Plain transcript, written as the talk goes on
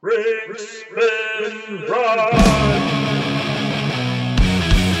Drink, spin, run!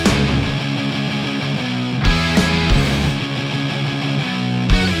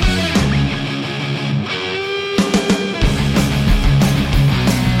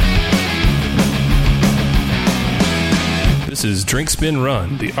 This is Drink, Spin,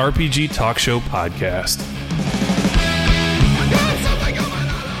 Run, the RPG talk show podcast.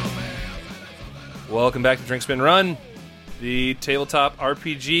 Welcome back to Drink, Spin, Run, the tabletop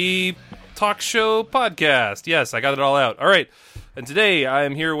RPG talk show podcast. Yes, I got it all out. All right, and today I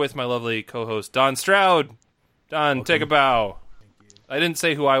am here with my lovely co-host, Don Stroud. Don, welcome. Take a bow. I didn't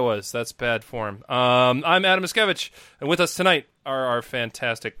say who I was. That's bad form. I'm Adam Miskevich, and with us tonight are our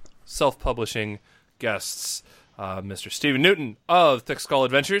fantastic self-publishing guests. Mr. Stephen Newton of Thick Skull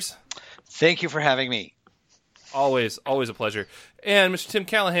Adventures. Thank you for having me. Always a pleasure. And Mr. Tim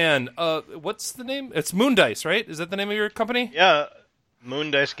Callahan, what's the name? It's Moondice, right? Is that the name of your company? Yeah,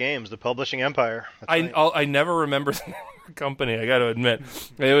 Moondice Games, the publishing empire. I never remember the name of your company, I got to admit.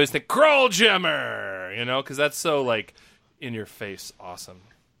 I always think Krolljammer, because that's so, in your face awesome.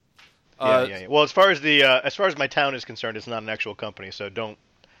 Yeah. Well, as far as my town is concerned, it's not an actual company, so don't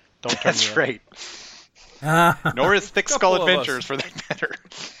turn That's me right. Nor is Thick Skull Adventures, for that matter.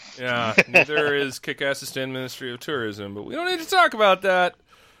 Yeah, neither is Kick-Assistan Ministry of Tourism, but we don't need to talk about that.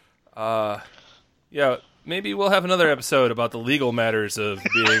 Yeah, maybe we'll have another episode about the legal matters of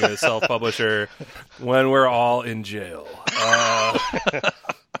being a self-publisher when we're all in jail.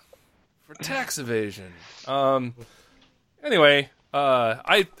 For tax evasion. Anyway,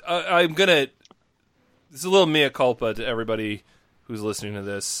 I'm gonna... This is a little mea culpa to everybody who's listening to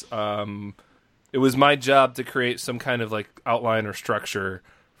this. It was my job to create some kind of outline or structure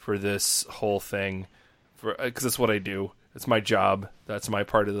for this whole thing, because that's what I do. It's my job. That's my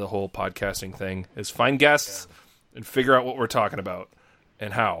part of the whole podcasting thing, is find guests and figure out what we're talking about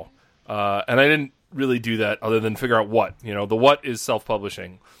and how. And I didn't really do that other than figure out what. The what is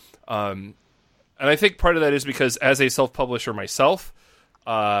self-publishing. And I think part of that is because as a self-publisher myself,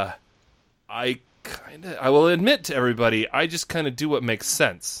 I will admit to everybody, I just kind of do what makes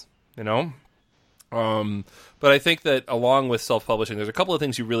sense, But I think that along with self-publishing, there's a couple of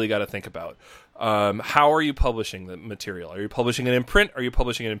things you really got to think about. How are you publishing the material? Are you publishing it in print? Or are you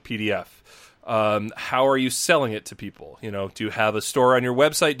publishing it in PDF? How are you selling it to people? Do you have a store on your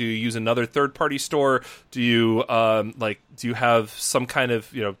website? Do you use another third-party store? Do you do you have some kind of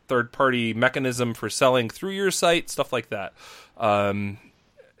third-party mechanism for selling through your site? Stuff like that.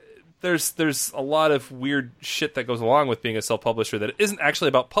 There's a lot of weird shit that goes along with being a self-publisher that isn't actually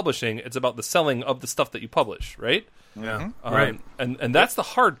about publishing. It's about the selling of the stuff that you publish, right? Yeah, right. And that's the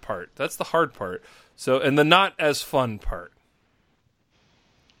hard part. That's the hard part. So, and the not as fun part.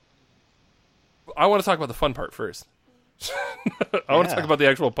 I want to talk about the fun part first. I want to talk about the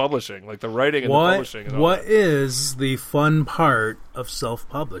actual publishing, the writing and the publishing. And all what that. is the fun part of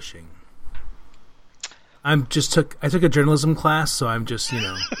self-publishing? I took a journalism class, so I'm just,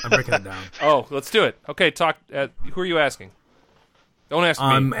 I'm breaking it down. Oh, let's do it. Okay, talk. Who are you asking? Don't ask me.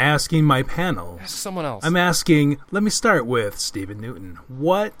 I'm asking my panel. Ask someone else. I'm asking, let me start with Stephen Newton.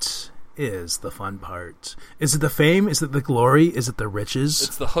 What is the fun part? Is it the fame? Is it the glory? Is it the riches?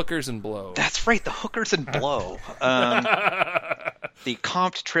 It's the hookers and blow. That's right, the hookers and blow. The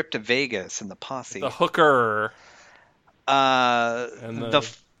comped trip to Vegas and the posse. The hooker. And the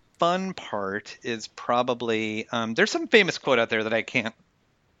fun part is probably there's some famous quote out there that I can't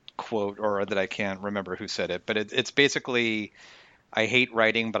quote or that I can't remember who said it, but it's basically, I hate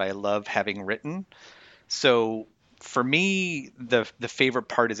writing, but I love having written. So for me, the favorite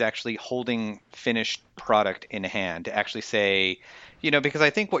part is actually holding finished product in hand, to actually say, because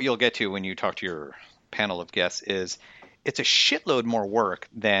I think what you'll get to when you talk to your panel of guests is it's a shitload more work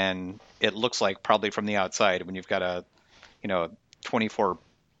than it looks like probably from the outside when you've got a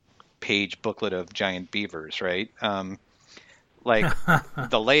 24-page booklet of giant beavers, right? The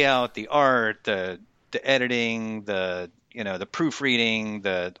layout, the art, the editing, the proofreading,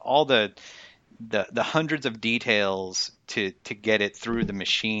 all the hundreds of details to get it through the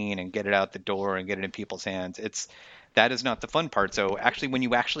machine and get it out the door and get it in people's hands. That is not the fun part. So actually, when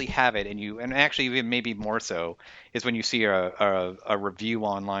you actually have it, and actually even maybe more so, is when you see a review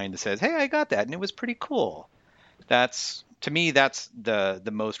online that says, "Hey, I got that and it was pretty cool." To me, that's the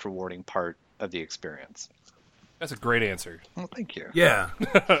most rewarding part of the experience. That's a great answer. Well, thank you. Yeah.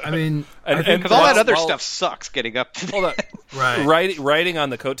 I mean, because all that other stuff sucks getting up to hold on. Right. Writing on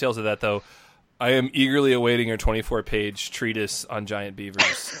the coattails of that, though, I am eagerly awaiting your 24-page treatise on giant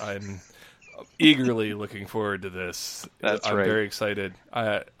beavers. I'm eagerly looking forward to this. I'm right. very excited.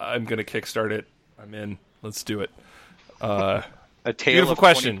 I'm going to kickstart it. I'm in. Let's do it. A Tale Beautiful of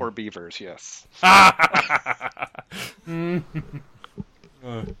question. 24 Beavers, yes.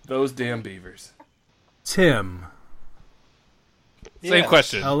 Those damn beavers. Tim, Same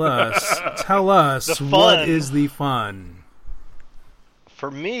question. tell us what is the fun? For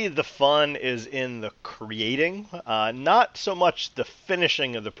me, the fun is in the creating, not so much the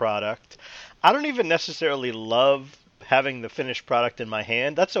finishing of the product. I don't even necessarily love having the finished product in my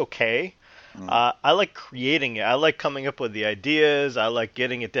hand. That's okay. I like creating it. I like coming up with the ideas. I like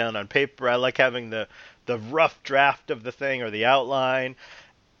getting it down on paper. I like having the rough draft of the thing or the outline.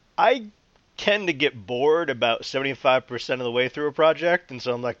 I tend to get bored about 75% of the way through a project, and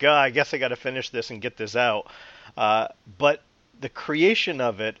so I'm like, I guess I got to finish this and get this out. But the creation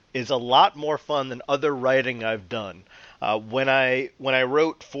of it is a lot more fun than other writing I've done. When I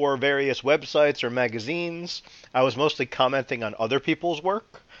wrote for various websites or magazines, I was mostly commenting on other people's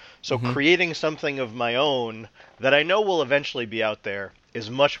work. So creating something of my own that I know will eventually be out there is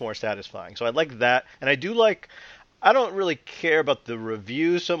much more satisfying. So I like that, and I don't really care about the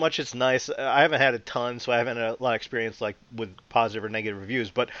reviews so much. It's nice. I haven't had a ton, so I haven't had a lot of experience like with positive or negative reviews.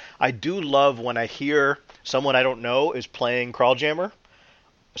 But I do love when I hear someone I don't know is playing Crawljammer.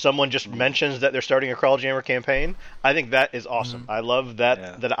 Someone just mentions that they're starting a Crawljammer campaign. I think that is awesome. I love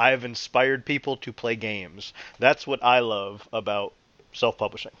that I've inspired people to play games. That's what I love about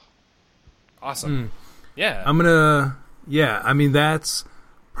self-publishing. Awesome. Yeah. I mean, that's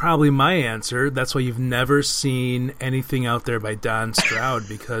probably my answer. That's why you've never seen anything out there by Don Stroud,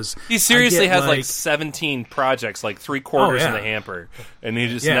 because he seriously has like 17 projects, like 3/4 in the hamper, and he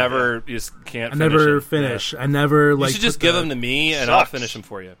just just can't. I never finish. I never like. You should just give them to me, and I'll finish them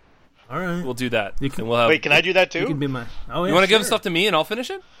for you. All right, we'll do that. And we'll have, wait, can I do that too? You can be my. Oh, yeah, you want to give stuff to me, and I'll finish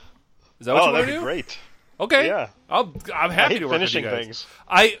it? Is that what you want to do? That'd be great. Okay. Yeah. I'm happy to work with you guys. Things.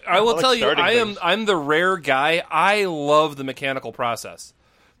 I will tell you, things. I'm the rare guy. I love the mechanical process.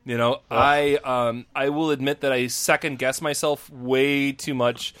 You know, I will admit that I second guess myself way too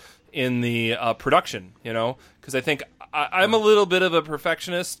much in the production. You know, because I think I'm a little bit of a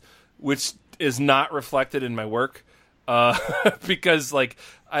perfectionist, which is not reflected in my work. Because like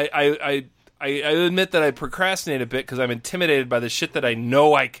I admit that I procrastinate a bit because I'm intimidated by the shit that I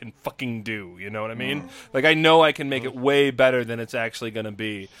know I can fucking do. You know what I mean? Like, I know I can make it way better than it's actually going to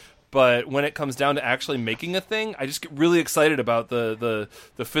be. But when it comes down to actually making a thing, I just get really excited about the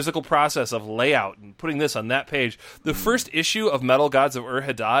physical process of layout and putting this on that page. The first issue of Metal Gods of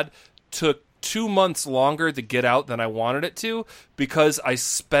Ur-Haddad took 2 months longer to get out than I wanted it to, because I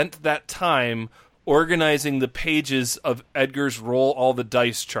spent that time organizing the pages of Edgar's Roll All the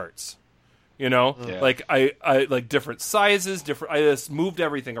Dice charts. You know, like I like different sizes, I just moved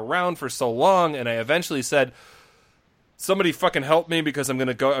everything around for so long, and I eventually said, somebody fucking help me, because I'm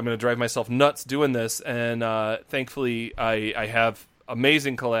going to drive myself nuts doing this. And thankfully I have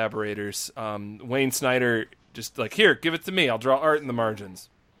amazing collaborators. Wayne Snyder, just like, here, give it to me. I'll draw art in the margins.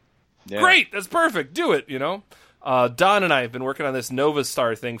 Yeah. Great. That's perfect. Do it. You know, Don and I have been working on this Nova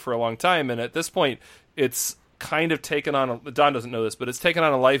Star thing for a long time. And at this point it's kind of taken on Don doesn't know this, but it's taken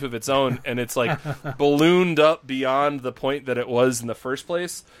on a life of its own, and it's like ballooned up beyond the point that it was in the first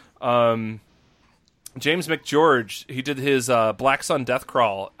place. James McGeorge, he did his Black Sun Death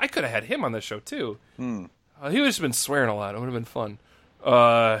Crawl. I could have had him on this show too. He would have just been swearing a lot. It would have been fun.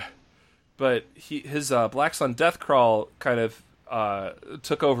 But his Black Sun Death Crawl kind of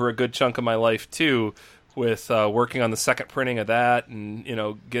took over a good chunk of my life too, with working on the second printing of that, and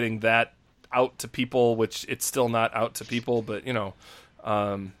getting that out to people, which it's still not out to people, but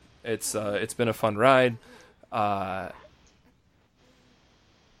it's been a fun ride.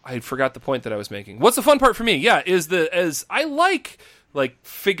 I forgot the point that I was making. What's the fun part for me? Yeah, is I like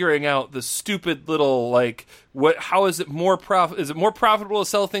figuring out the stupid little how is it more is it more profitable to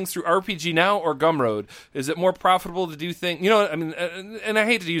sell things through RPG Now or Gumroad? Is it more profitable to do things? I mean, and I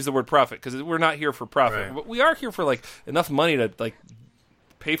hate to use the word profit, because we're not here for profit, right. But we are here for enough money to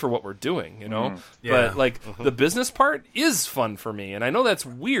pay for what we're doing, Yeah. But the business part is fun for me, and I know that's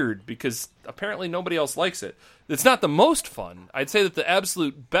weird because apparently nobody else likes it. It's not the most fun. I'd say that the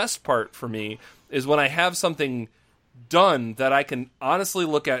absolute best part for me is when I have something done that I can honestly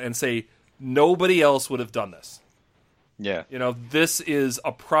look at and say, nobody else would have done this. Yeah. This is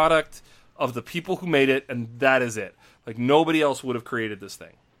a product of the people who made it, and that is it. Nobody else would have created this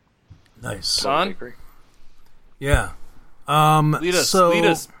thing. Nice. Don? Yeah. Lead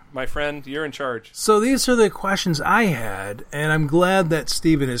us, my friend. You're in charge. So these are the questions I had, and I'm glad that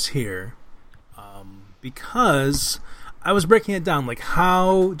Steven is here, because I was breaking it down,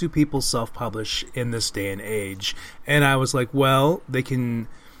 how do people self-publish in this day and age? And I was like, well, they can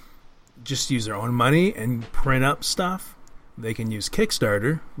just use their own money and print up stuff. they can use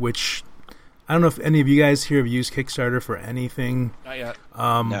Kickstarter, which I don't know if any of you guys here have used Kickstarter for anything. Not yet.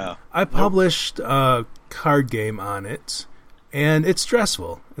 No. I published a card game on it, and it's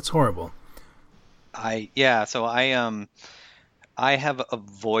stressful. It's horrible. I have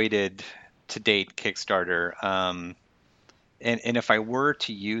avoided to date Kickstarter, and if I were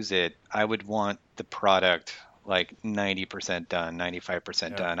to use it, I would want the product like 90% done,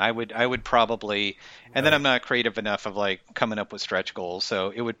 95% done. I would probably, and then I'm not creative enough of like coming up with stretch goals. So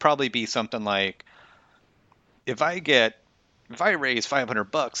it would probably be something like, if I raise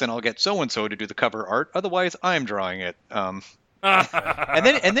 $500, then I'll get so and so to do the cover art. Otherwise, I'm drawing it. And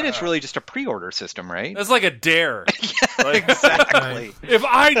then it's really just a pre-order system, right? That's like a dare. Exactly. If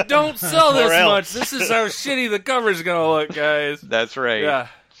I don't sell this much, this is how shitty the cover's gonna look, guys. That's right. Yeah.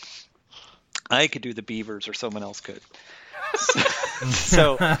 I could do the beavers, or someone else could.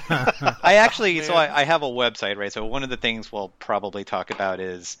 So I actually, I have a website, right? So one of the things we'll probably talk about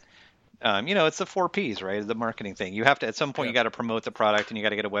is, it's the 4 Ps, right? The marketing thing. You have to, at some point, you got to promote the product, and you got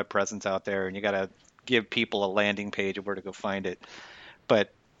to get a web presence out there, and you got to give people a landing page of where to go find it.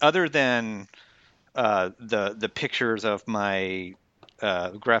 But other than the pictures of my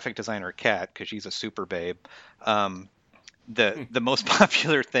graphic designer Kat, because she's a super babe, the most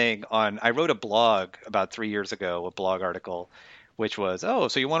popular thing I wrote a blog about 3 years ago, a blog article, which was, so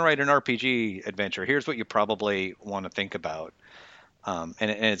you want to write an RPG adventure? Here's what you probably want to think about. And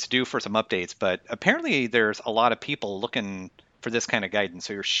it's due for some updates, but apparently there's a lot of people looking for this kind of guidance.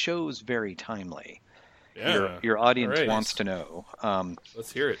 So your show's very timely. Yeah. Your audience wants to know.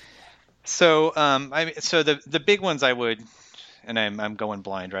 Let's hear it. So the big ones I would, and I'm going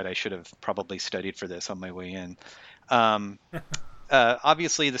blind, right? I should have probably studied for this on my way in.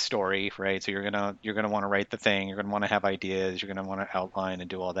 Obviously the story, right? So you're gonna want to write the thing. You're gonna want to have ideas. You're gonna want to outline and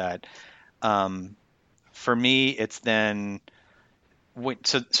do all that. For me, it's then.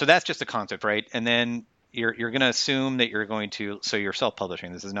 So that's just a concept, right? And then you're going to assume that you're going to. So you're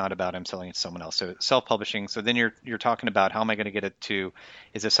self-publishing. This is not about I'm selling it to someone else. So self-publishing. So then you're talking about how am I going to get it to?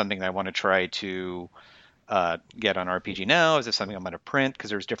 Is this something that I want to try to get on RPG Now? Is this something I'm going to print? Because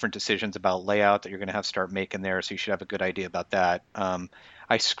there's different decisions about layout that you're going to have to start making there. So you should have a good idea about that.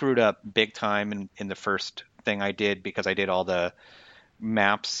 I screwed up big time in the first thing I did because I did all the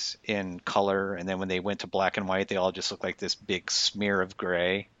maps in color, and then when they went to black and white, they all just looked like this big smear of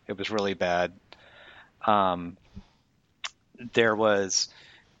gray. It was really bad. There was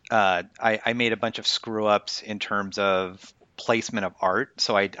I made a bunch of screw ups in terms of placement of art.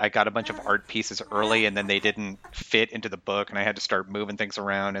 So I got a bunch of art pieces early, and then they didn't fit into the book, and I had to start moving things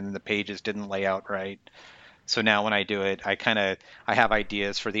around, and the pages didn't lay out right. So now when I do it, I have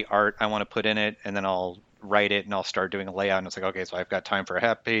ideas for the art I want to put in it, and then I'll write it and I'll start doing a layout, and it's like, okay, so I've got time for a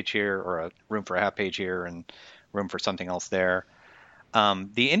half page here, or a room for a half page here, and room for something else there.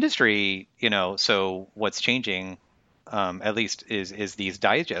 The industry, so what's changing, at least is these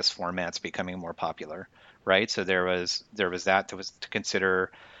digest formats becoming more popular, right? So there was that to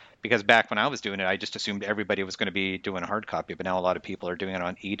consider, because back when I was doing it, I just assumed everybody was going to be doing a hard copy, but now a lot of people are doing it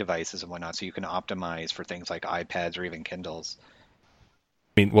on e-devices and whatnot, so you can optimize for things like iPads or even Kindles.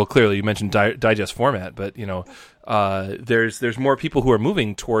 I mean, well, clearly you mentioned digest format, but there's more people who are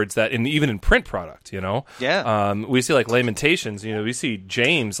moving towards that, and even in print product. Yeah. We see like Lamentations. We see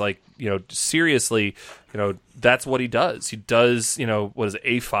James seriously. That's what he does. He does. What is it,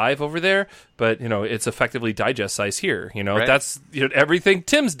 A5 over there? But it's effectively digest size here. Right. That's everything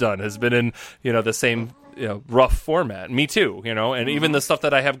Tim's done has been in the same. Rough format. Me too, and even the stuff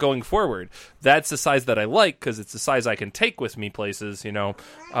that I have going forward, that's the size that I like because it's the size I can take with me places, and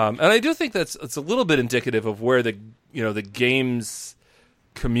I do think it's a little bit indicative of where the games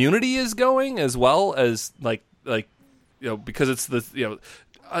community is going, as well as because it's the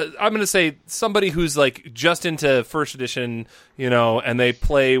I'm going to say somebody who's like just into first edition, and they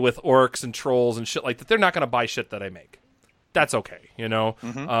play with orcs and trolls and shit like that. They're not going to buy shit that I make. That's okay,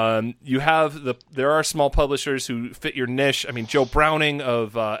 You have there are small publishers who fit your niche. I mean, Joe Browning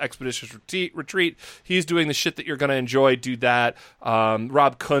of Expeditious Retreat, he's doing the shit that you're going to enjoy. Do that.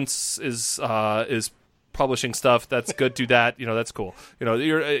 Rob Kuntz is publishing stuff that's good. Do that. That's cool.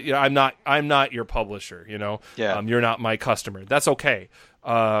 I'm not your publisher. Yeah. You're not my customer. That's okay.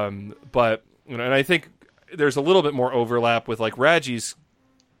 But and I think there's a little bit more overlap with like Raji's,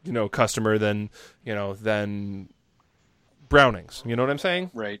 customer than Browning's. You know what I'm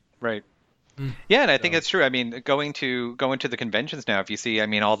saying? Right. Yeah, and I think it's true. I mean, going to the conventions now, if you see, I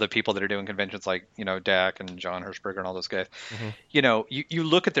mean, all the people that are doing conventions like, Dak and John Hirschberger and all those guys, you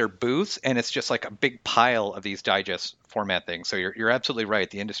look at their booths and it's just like a big pile of these digest format things. So you're absolutely right.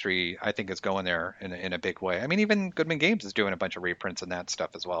 The industry, I think, is going there in a big way. I mean, even Goodman Games is doing a bunch of reprints and that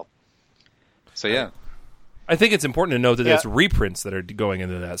stuff as well. So, yeah. I think it's important to note that it's reprints that are going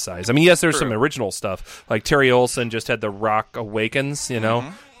into that size. I mean, yes, there's some original stuff. Like Terry Olson just had the Rock Awakens,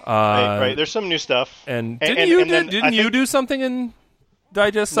 right. There's some new stuff. And didn't you do something in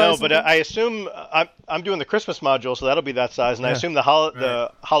digest size? No, but I assume I'm doing the Christmas module, so that'll be that size, and I assume the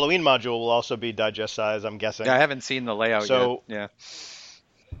Halloween module will also be digest size. I'm guessing. Yeah, I haven't seen the layout yet. Yeah.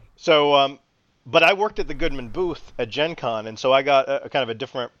 So, but I worked at the Goodman booth at Gen Con, and so I got a kind of a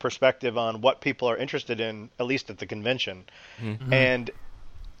different perspective on what people are interested in, at least at the convention. Mm-hmm. And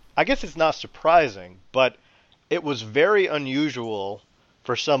I guess it's not surprising, but it was very unusual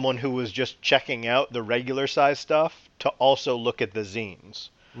for someone who was just checking out the regular size stuff to also look at the zines.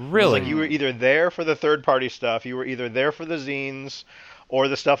 Really? Like you were either there for the third party stuff, you were either there for the zines, or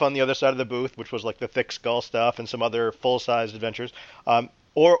the stuff on the other side of the booth, which was like the Thick Skull stuff and some other full sized adventures.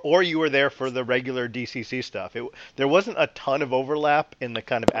 Or you were there for the regular DCC stuff. There wasn't a ton of overlap in the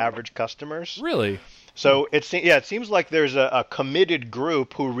kind of average customers. Really? So it seems like there's a committed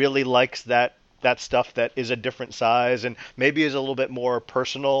group who really likes that stuff that is a different size and maybe is a little bit more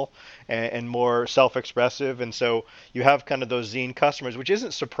personal and more self-expressive. And so you have kind of those zine customers, which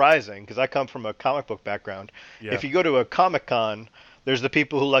isn't surprising because I come from a comic book background. Yeah. If you go to a Comic-Con, there's the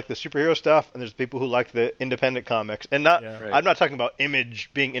people who like the superhero stuff, and there's people who like the independent comics. And I'm not talking about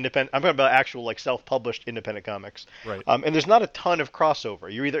Image being independent. I'm talking about actual like self-published independent comics. Right. And there's not a ton of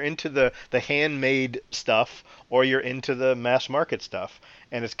crossover. You're either into the handmade stuff or you're into the mass market stuff.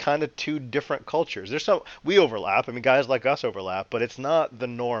 And it's kind of two different cultures. We overlap. I mean, guys like us overlap, but it's not the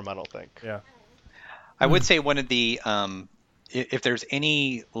norm, I don't think. Yeah. I would say one of the if there's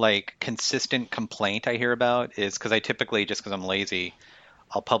any like consistent complaint I hear about is because I typically, just because I'm lazy,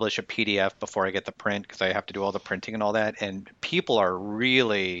 I'll publish a PDF before I get the print because I have to do all the printing and all that. And people are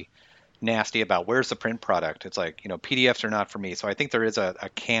really nasty about where's the print product. It's like, PDFs are not for me. So I think there is a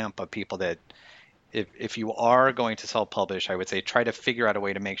camp of people that if you are going to self-publish, I would say try to figure out a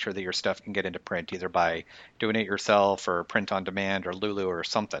way to make sure that your stuff can get into print, either by doing it yourself or print on demand or Lulu or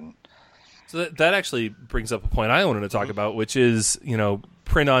something. So that actually brings up a point I wanted to talk about, which is,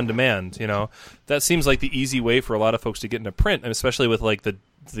 print on demand. That seems like the easy way for a lot of folks to get into print, and especially with like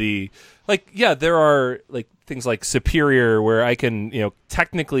there are like things like Superior where I can,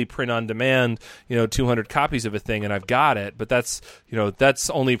 technically print on demand, 200 copies of a thing and I've got it, but that's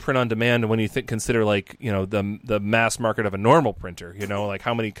only print on demand when you consider like, the mass market of a normal printer, like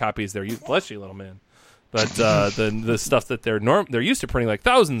how many copies they're bless you, little man. But the stuff that they're used to printing like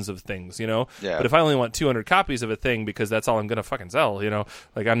thousands of things, Yeah. But if I only want 200 copies of a thing because that's all I'm gonna fucking sell,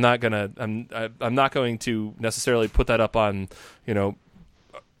 like I'm not going to necessarily put that up on,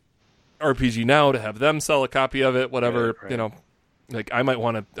 RPG Now to have them sell a copy of it, whatever, right. Like I might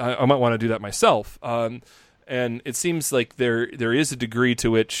want to do that myself. And it seems like there is a degree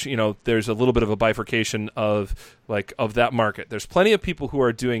to which, there's a little bit of a bifurcation of that market. There's plenty of people who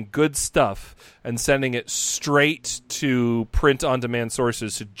are doing good stuff and sending it straight to print-on-demand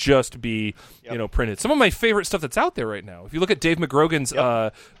sources to just be, printed. Some of my favorite stuff that's out there right now. If you look at Dave McGrogan's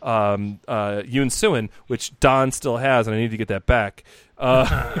Yoon Suin, which Don still has, and I need to get that back.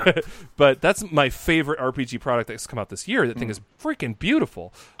 But that's my favorite RPG product that's come out this year. That thing is freaking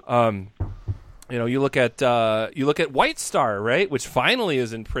beautiful. You look at White Star, right, which finally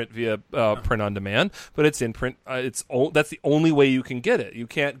is in print via print on demand, but it's in print. That's the only way you can get it. You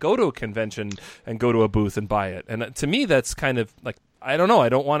can't go to a convention and go to a booth and buy it. And to me, that's kind of like, I don't know. I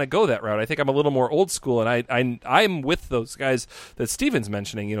don't want to go that route. I think I'm a little more old school, and I'm with those guys that Steven's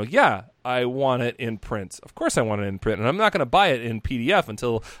mentioning. I want it in print. Of course I want it in print, and I'm not going to buy it in PDF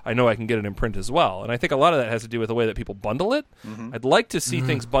until I know I can get it in print as well. And I think a lot of that has to do with the way that people bundle it. Mm-hmm. I'd like to see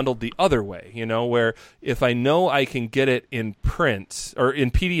things bundled the other way, where if I know I can get it in print or in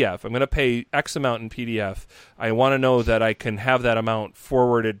PDF, I'm going to pay X amount in PDF. I want to know that I can have that amount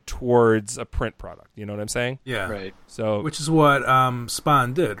forwarded towards a print product. You know what I'm saying? Yeah. Right. So, which is what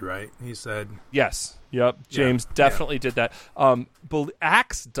Spawn did, right? He said yes. Yep, James definitely did that.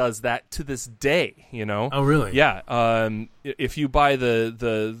 Axe does that to this day, Oh, really? Yeah. If you buy the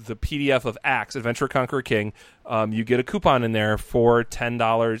PDF of Axe, Adventure Conqueror King, you get a coupon in there for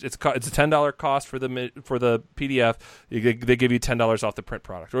 $10. It's a $10 cost for the PDF. They give you $10 off the print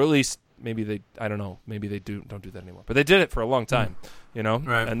product, or at least maybe they. I don't know. Maybe they don't do that anymore. But they did it for a long time,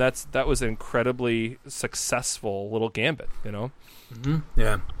 Right. And that was an incredibly successful little gambit, Mm-hmm.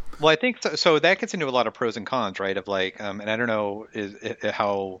 Yeah. Well, I think so. So that gets into a lot of pros and cons, right? Of like, and I don't know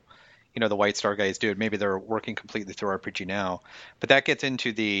how the White Star guys do it. Maybe they're working completely through RPG now, but that gets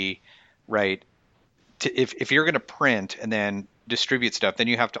into the right. If you're going to print and then distribute stuff, then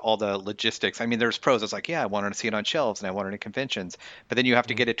you have to all the logistics. I mean, there's pros. It's like, yeah, I wanted to see it on shelves and I wanted it at conventions, but then you have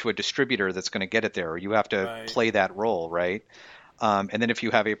to get it to a distributor that's going to get it there, or you have to play that role, right? And then if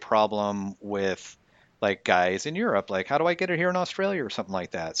you have a problem with like guys in Europe, like how do I get it here in Australia or something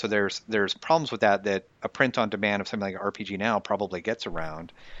like that? So there's problems with that a print on demand of something like RPG Now probably gets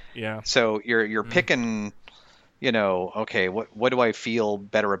around. Yeah. So you're picking, okay, what do I feel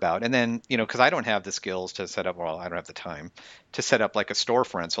better about? And then, because I don't have the skills to set up, well, I don't have the time to set up like a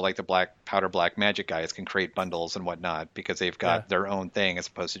storefront. So like the Powder Black Magic guys can create bundles and whatnot because they've got their own thing as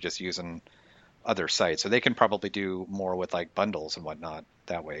opposed to just using other sites. So they can probably do more with like bundles and whatnot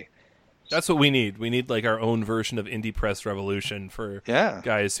that way. That's what we need. We need like our own version of Indie Press Revolution for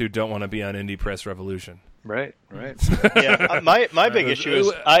guys who don't want to be on Indie Press Revolution. Right. Yeah. My big issue is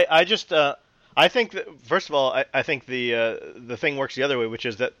I just I think that, first of all, I think the thing works the other way, which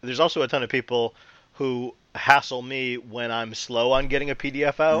is that there's also a ton of people who hassle me when I'm slow on getting a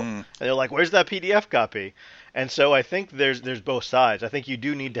PDF out, and they're like, "Where's that PDF copy?" And so I think there's both sides. I think you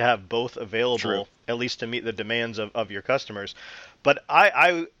do need to have both available, at least to meet the demands of your customers. But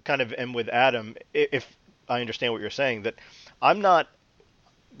I kind of am with Adam, if I understand what you're saying, that I'm not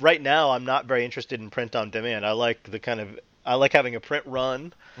very interested in print on demand. I like having a print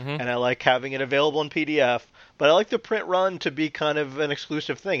run, and I like having it available in PDF, but I like the print run to be kind of an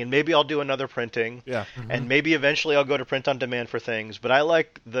exclusive thing, and maybe I'll do another printing, and maybe eventually I'll go to print on demand for things, but I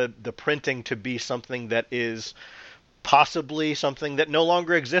like the printing to be something that is possibly something that no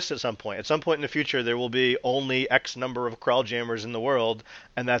longer exists at some point. At some point in the future, there will be only X number of Crawljammers in the world,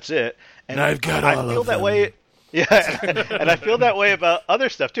 and that's it. And I feel that way. Yeah, and I feel that way about other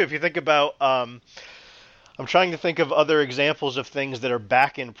stuff too. If you think about, I'm trying to think of other examples of things that are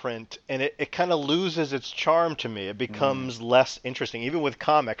back in print, and it kind of loses its charm to me. It becomes less interesting. Even with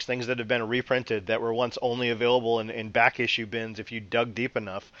comics, things that have been reprinted that were once only available in back issue bins if you dug deep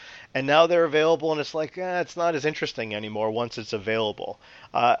enough, and now they're available, and it's like, it's not as interesting anymore once it's available.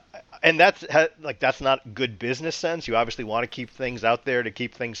 And that's not good business sense. You obviously want to keep things out there to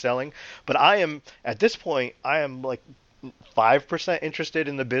keep things selling. But at this point, I am like 5% interested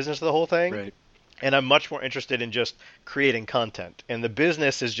in the business of the whole thing. Right. And I'm much more interested in just creating content. And the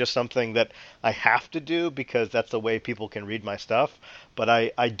business is just something that I have to do because that's the way people can read my stuff. But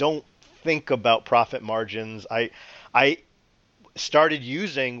I don't think about profit margins. I started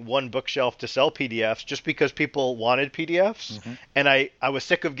using One Bookshelf to sell PDFs just because people wanted PDFs. And I was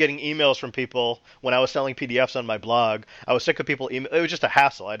sick of getting emails from people when I was selling PDFs on my blog. I was sick of people email. It was just a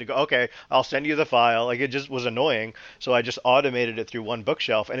hassle. I had to go, okay, I'll send you the file. Like, it just was annoying. So I just automated it through One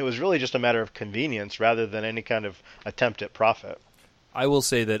Bookshelf. And it was really just a matter of convenience rather than any kind of attempt at profit. I will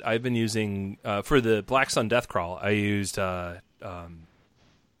say that I've been using, for the Black Sun Deathcrawl, I used Gumroad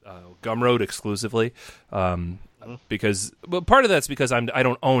exclusively. Because part of that's because I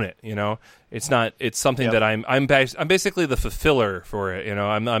don't own it, it's something that I'm basically the fulfiller for it,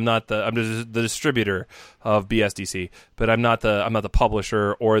 I'm the distributor of BSDC, but I'm not the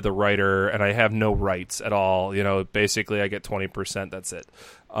publisher or the writer, and I have no rights at all, basically I get 20%, that's it.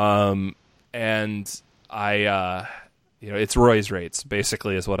 And I it's Roy's rates,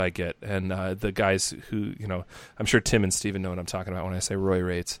 basically, is what I get. And the guys who, I'm sure Tim and Steven know what I'm talking about when I say Roy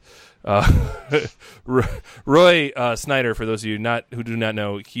rates. Roy Snyder, for those of you who do not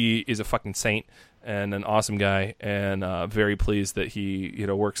know, he is a fucking saint and an awesome guy, and very pleased that he,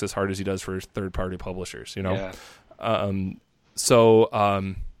 works as hard as he does for third-party publishers, Yeah.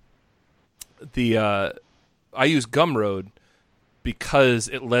 I use Gumroad because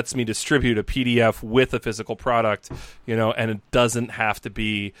it lets me distribute a PDF with a physical product, and it doesn't have to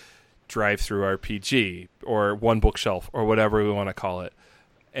be Drive-Thru RPG or One Bookshelf or whatever we want to call it.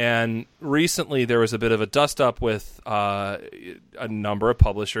 And recently there was a bit of a dust-up with a number of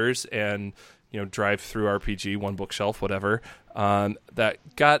publishers and, Drive-Thru RPG, One Bookshelf, whatever, that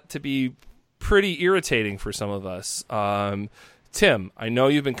got to be pretty irritating for some of us. Tim, I know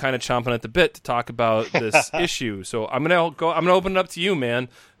you've been kind of chomping at the bit to talk about this issue, so I'm gonna open it up to you, man.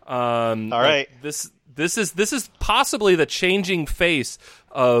 All right. This is possibly the changing face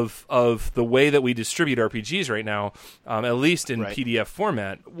of the way that we distribute RPGs right now, at least in PDF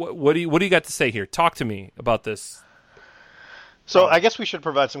format. What do you got to say here? Talk to me about this. So I guess we should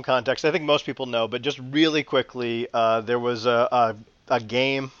provide some context. I think most people know, but just really quickly, there was a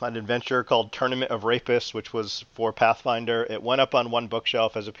game, an adventure called Tournament of Rapists, which was for Pathfinder. It went up on One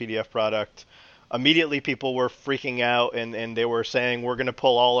Bookshelf as a PDF product. immediately people were freaking out and they were saying we're going to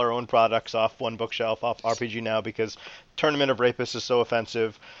pull all our own products off One Bookshelf, off RPG Now, because Tournament of Rapists is so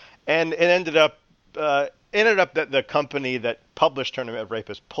offensive. And it ended up that the company that published Tournament of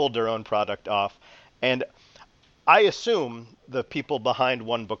Rapists pulled their own product off. And I assume the people behind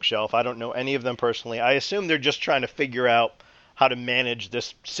One Bookshelf, I don't know any of them personally, I assume they're just trying to figure out how to manage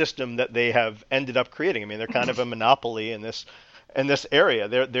this system that they have ended up creating. I mean, they're kind of a monopoly in this area.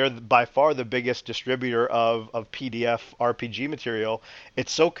 They're by far the biggest distributor of PDF RPG material.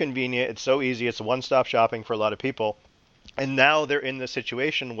 It's so convenient, it's so easy, it's one-stop shopping for a lot of people. And now they're in the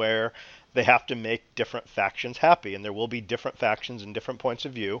situation where they have to make different factions happy, and there will be different factions and different points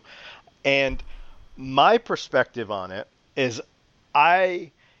of view. And my perspective on it is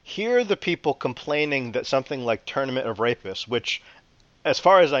I hear the people complaining that something like Tournament of Rapists, which as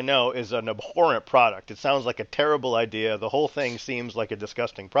far as I know is an abhorrent product. It sounds like a terrible idea. The whole thing seems like a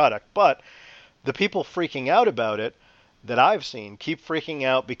disgusting product. But the people freaking out about it that I've seen keep freaking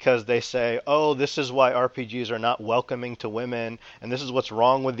out because they say, oh, this is why RPGs are not welcoming to women, and this is what's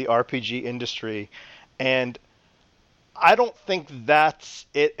wrong with the RPG industry. And I don't think that's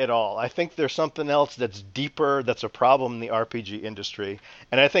it at all. I think there's something else that's deeper, that's a problem in the RPG industry.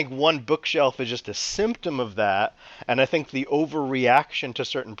 And I think One Bookshelf is just a symptom of that. And I think the overreaction to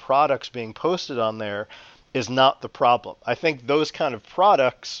certain products being posted on there is not the problem. I think those kind of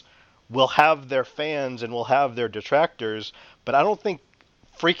products will have their fans and will have their detractors, but I don't think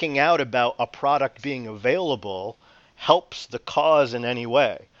freaking out about a product being available helps the cause in any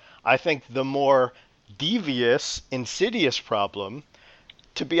way. I think the more devious, insidious problem,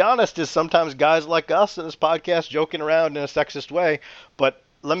 to be honest, is sometimes guys like us in this podcast joking around in a sexist way. But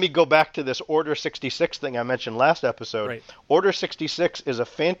let me go back to this Order 66 thing I mentioned last episode. Right. Order 66 is a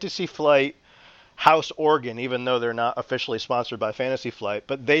Fantasy Flight house organ, even though they're not officially sponsored by Fantasy Flight,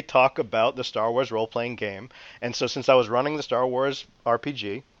 but they talk about the Star Wars role-playing game. And so since I was running the Star Wars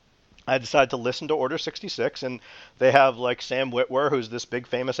RPG, I decided to listen to Order 66, and they have like Sam Witwer, who's this big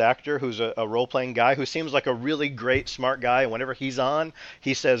famous actor who's a role-playing guy who seems like a really great, smart guy. And whenever he's on,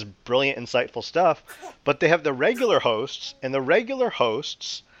 he says brilliant, insightful stuff. But they have the regular hosts, and the regular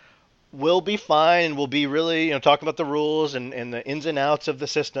hosts will be fine and will be really, talking about the rules and the ins and outs of the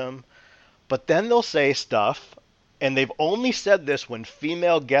system. But then they'll say stuff, and they've only said this when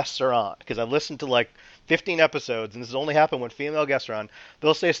female guests are on, because I've listened to like 15 episodes, and this has only happened when female guests are on.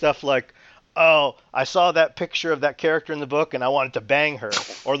 They'll say stuff like, oh, I saw that picture of that character in the book, and I wanted to bang her.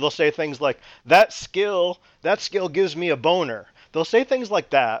 Or they'll say things like, that skill gives me a boner. They'll say things like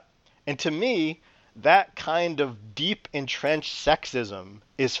that, and to me, that kind of deep entrenched sexism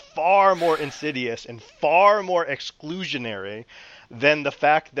is far more insidious and far more exclusionary than the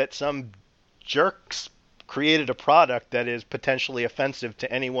fact that some jerks created a product that is potentially offensive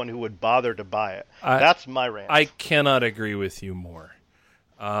to anyone who would bother to buy it. That's my rant. I cannot agree with you more.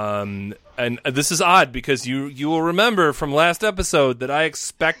 And this is odd because you will remember from last episode that I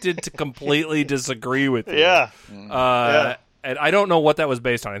expected to completely disagree with you. Yeah. And I don't know what that was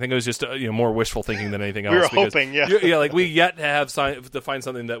based on. I think it was just more wishful thinking than anything else. We were hoping, yeah. Like we yet to have to find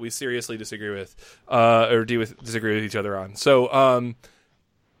something that we seriously disagree with, or disagree with each other on. So,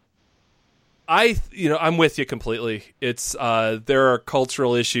 I'm with you completely. It's there are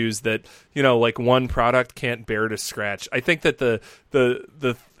cultural issues that like one product can't bear to scratch. I think that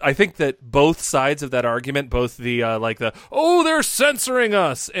I think that both sides of that argument, both the they're censoring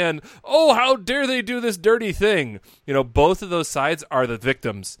us and how dare they do this dirty thing, both of those sides are the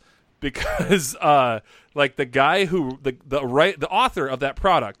victims because the guy who the author of that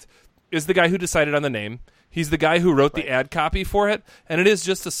product is the guy who decided on the name. He's the guy who wrote the ad copy for it, and it is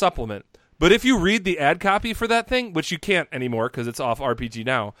just a supplement. But if you read the ad copy for that thing, which you can't anymore because it's off RPG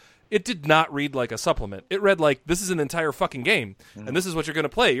Now, it did not read like a supplement. It read like, this is an entire fucking game, and this is what you're going to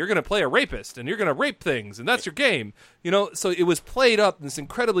play. You're going to play a rapist, and you're going to rape things, and that's your game. So it was played up in this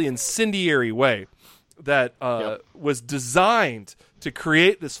incredibly incendiary way that was designed to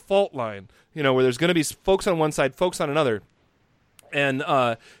create this fault line, where there's going to be folks on one side, folks on another. And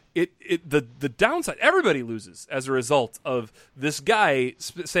the downside, everybody loses as a result of this guy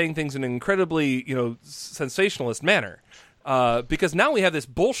saying things in an incredibly sensationalist manner, because now we have this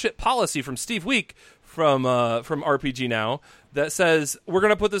bullshit policy from Steve Week from RPG Now that says we're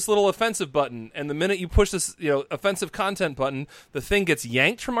going to put this little offensive button, and the minute you push this offensive content button, the thing gets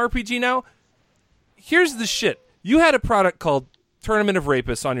yanked from RPG Now. Here's the shit: you had a product called Tournament of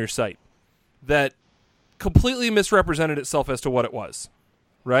Rapists on your site that completely misrepresented itself as to what it was.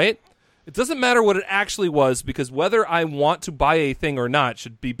 Right? It doesn't matter what it actually was, because whether I want to buy a thing or not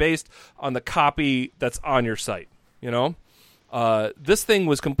should be based on the copy that's on your site. This thing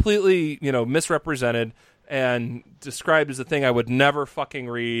was completely, misrepresented and described as a thing I would never fucking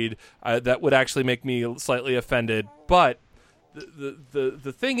read. That would actually make me slightly offended. But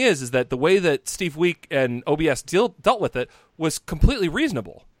the thing is that the way that Steve Week and OBS dealt with it was completely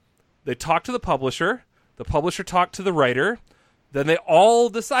reasonable. They talked to the publisher talked to the writer, then they all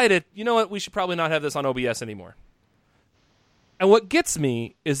decided, you know what, we should probably not have this on OBS anymore. And what gets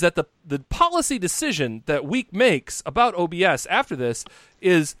me is that the policy decision that Week makes about OBS after this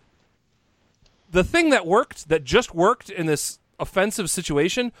is the thing that just worked in this offensive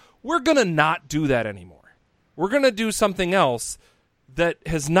situation, we're going to not do that anymore. We're going to do something else that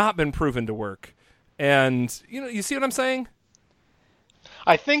has not been proven to work. And, you see what I'm saying?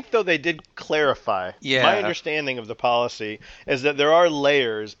 I think, though, they did clarify. Yeah. My understanding of the policy is that there are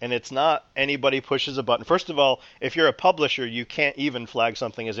layers, and it's not anybody pushes a button. First of all, if you're a publisher, you can't even flag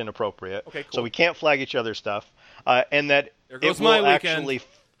something as inappropriate. Okay, cool. So we can't flag each other's stuff. And that There goes it will my weekend. actually...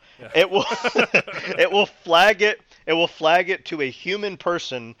 It will it will flag it to a human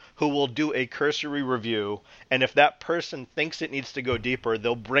person who will do a cursory review, and if that person thinks it needs to go deeper,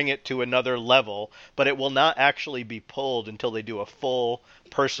 they'll bring it to another level, but it will not actually be pulled until they do a full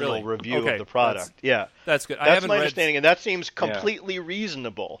personal review of the product. That's good. That's my understanding, and that seems completely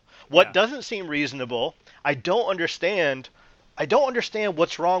reasonable. What doesn't seem reasonable, I don't understand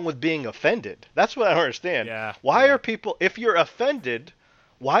what's wrong with being offended. That's what I don't understand. Why are people, if you're offended,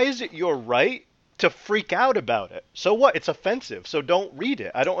 why is it your right to freak out about it? So what? It's offensive, so don't read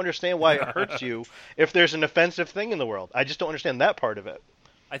it. I don't understand why it hurts you if there's an offensive thing in the world. I just don't understand that part of it.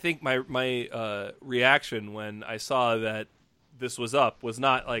 I think my reaction when I saw that this was up was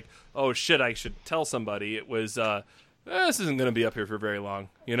not like, oh shit, I should tell somebody. It was, this isn't going to be up here for very long,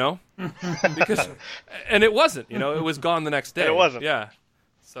 because, and it wasn't, it was gone the next day. And it wasn't. Yeah.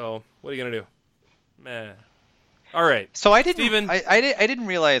 So what are you going to do? Man. All right. So I didn't. Steven. I didn't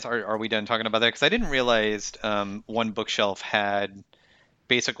realize. Are we done talking about that? Because I didn't realize One Bookshelf had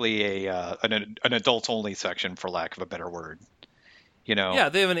basically an adults only section, for lack of a better word. Yeah,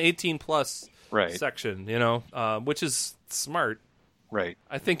 they have an 18 plus right. section. Which is smart. Right.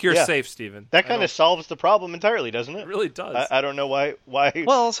 I think you're safe, Steven. That kind of solves the problem entirely, doesn't it? It really does. I don't know why.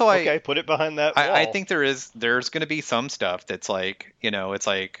 Well, so put it behind that wall. I think there's going to be some stuff that's like, it's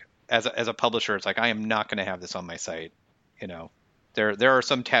like. As a publisher, it's like, I am not going to have this on my site. There are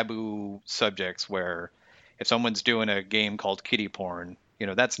some taboo subjects where if someone's doing a game called kiddie porn,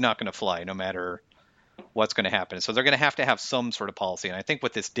 that's not going to fly no matter what's going to happen. So they're going to have some sort of policy. And I think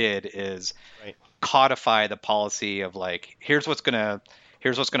what this did is codify the policy of like, here's what's going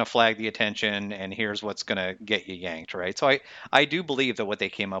to flag the attention and here's what's going to get you yanked. Right. So I do believe that what they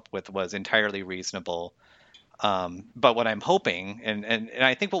came up with was entirely reasonable. But what I'm hoping, and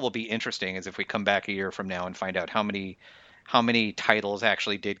I think what will be interesting is if we come back a year from now and find out how many titles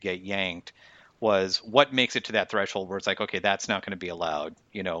actually did get yanked, was what makes it to that threshold where it's like, okay, that's not going to be allowed.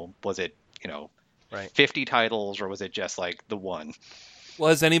 Was it, 50 titles or was it just like the one? Well,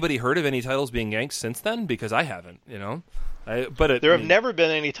 has anybody heard of any titles being yanked since then? Because I haven't, There have never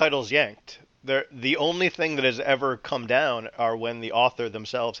been any titles yanked. The only thing that has ever come down are when the author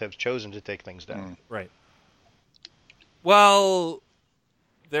themselves have chosen to take things down. Right. Well,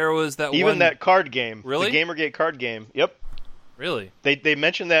 there was that even that card game, really? The Gamergate card game. Yep. Really? They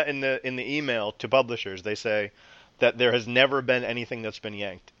mentioned that in the email to publishers. They say that there has never been anything that's been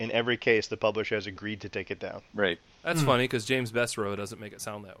yanked. In every case, the publisher has agreed to take it down. Right. That's funny because James Bessrow doesn't make it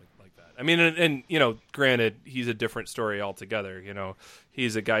sound like that. I mean, and granted, he's a different story altogether.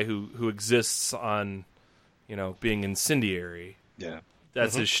 He's a guy who exists on, being incendiary. Yeah.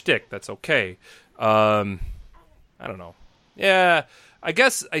 That's his shtick. That's okay. I don't know. Yeah, I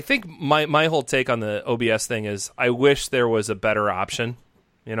think my whole take on the OBS thing is I wish there was a better option.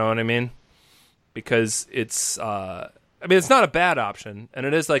 You know what I mean? Because it's it's not a bad option, and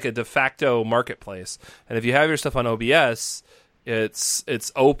it is like a de facto marketplace. And if you have your stuff on OBS,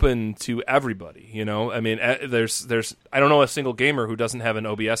 it's open to everybody. There's I don't know a single gamer who doesn't have an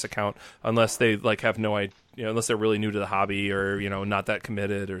OBS account unless they like have no idea. Unless they're really new to the hobby or, not that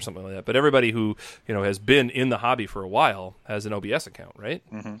committed or something like that. But everybody who, has been in the hobby for a while has an OBS account, right?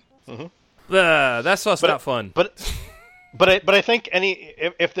 Mm-hmm. Mm-hmm. That stuff's not fun. But I think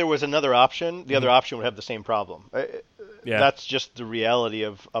if there was another option, the other option would have the same problem. That's just the reality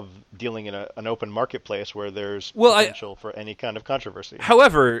of dealing in an open marketplace where there's potential for any kind of controversy.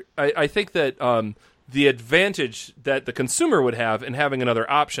 However, I think that the advantage that the consumer would have in having another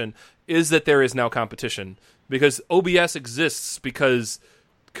option is that there is now competition, because OBS exists because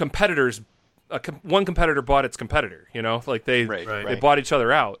competitors one competitor bought its competitor, like they bought each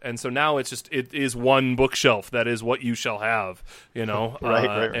other out, and so now it is one bookshelf that is what you shall have,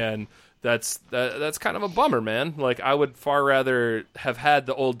 right. And that's kind of a bummer, man. Like, I would far rather have had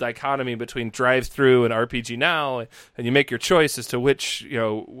the old dichotomy between drive-through and RPG Now, and you make your choice as to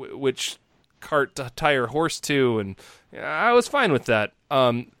which cart to tie your horse to, and I was fine with that.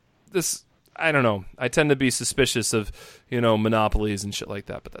 This, I don't know. I tend to be suspicious of, monopolies and shit like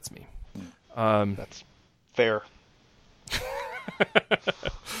that, but that's me. That's fair.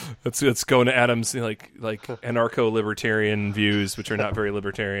 Let's go into Adam's like anarcho-libertarian views, which are not very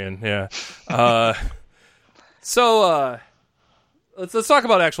libertarian. Yeah. So let's talk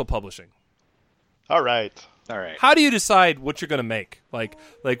about actual publishing. All right. How do you decide what you're going to make? Like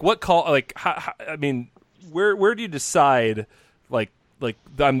what call? Like, I mean, where do you decide?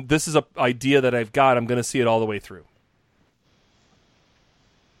 This is an idea that I've got. I'm going to see it all the way through.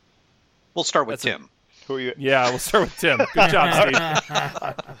 We'll start with Tim. Who are you? Yeah, we'll start with Tim. Good job,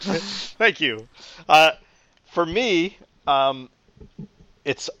 Steve. Thank you. For me,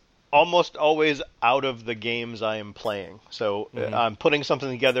 it's almost always out of the games I am playing. So I'm putting something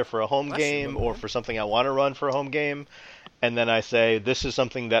together for a home game or for something I want to run for a home game, and then I say, this is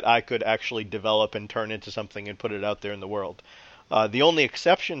something that I could actually develop and turn into something and put it out there in the world. The only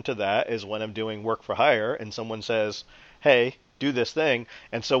exception to that is when I'm doing work for hire and someone says, hey, do this thing.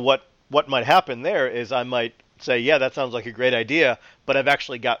 And so what might happen there is I might say, yeah, that sounds like a great idea, but I've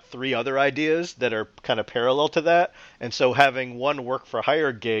actually got 3 other ideas that are kind of parallel to that. And so having one work for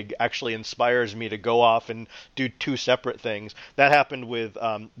hire gig actually inspires me to go off and do 2 separate things. That happened with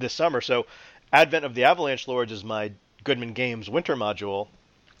this summer. So Advent of the Avalanche Lords is my Goodman Games winter module,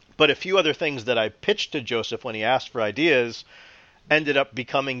 but a few other things that I pitched to Joseph when he asked for ideas ended up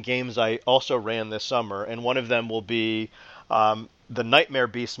becoming games I also ran this summer. And one of them will be the Nightmare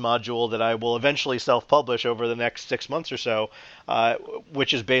Beast module that I will eventually self-publish over the next 6 months or so,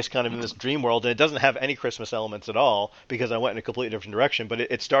 which is based kind of in this dream world. And it doesn't have any Christmas elements at all because I went in a completely different direction. But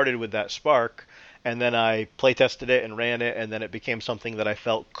it started with that spark, and then I play-tested it and ran it, and then it became something that I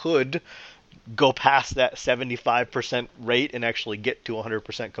felt could go past that 75% rate and actually get to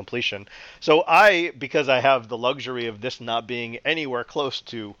 100% completion. So because I have the luxury of this not being anywhere close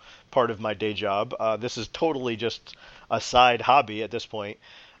to part of my day job, this is totally just a side hobby at this point.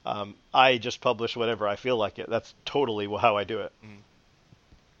 I just publish whatever I feel like it. That's totally how I do it.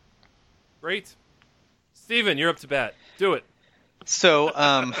 Great. Steven, you're up to bat. Do it. So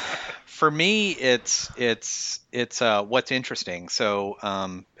for me, it's what's interesting.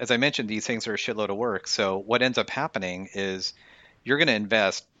 So as I mentioned, these things are a shitload of work. So what ends up happening is you're going to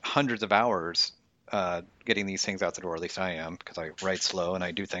invest hundreds of hours getting these things out the door. At least I am, because I write slow and I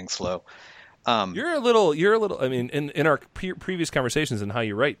do things slow. You're a little. I mean, in our previous conversations and how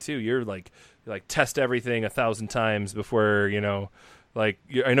you write too, you're like test everything 1,000 times before Like,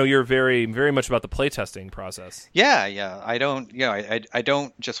 I know you're very, very much about the playtesting process. Yeah. I don't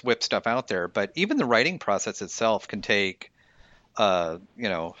just whip stuff out there, but even the writing process itself can take, a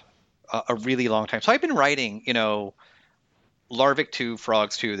really long time. So I've been writing, Larvik 2,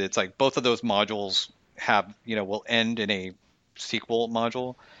 Frogs 2. That's like both of those modules will end in a sequel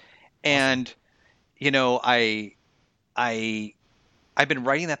module, and I've been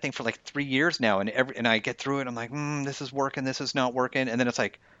writing that thing for like 3 years now, and I get through it. And I'm like, this is working, this is not working, and then it's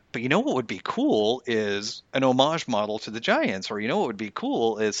like, but what would be cool is an homage model to the Giants, or what would be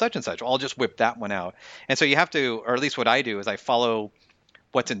cool is such and such. I'll just whip that one out. And so you have to, or at least what I do is I follow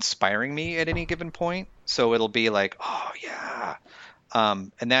what's inspiring me at any given point. So it'll be like, oh yeah,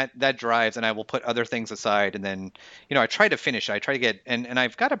 and that drives, and I will put other things aside, and then I try to finish. I try to get, and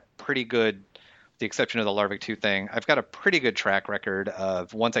I've got a pretty good, the exception of the Larvik 2 thing, I've got a pretty good track record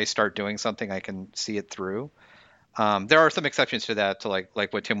of once I start doing something, I can see it through. There are some exceptions to that, to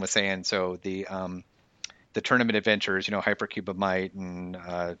like what Tim was saying. So the tournament adventures, Hypercube of Might and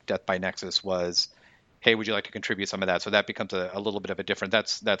Death by Nexus was, hey, would you like to contribute some of that? So that becomes a little bit of a different.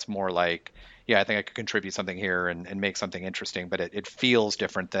 That's more like, yeah, I think I could contribute something here and make something interesting, but it feels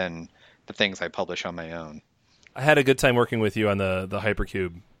different than the things I publish on my own. I had a good time working with you on the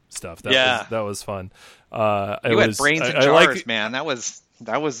Hypercube stuff. That was fun. You had brains in jars, man. That was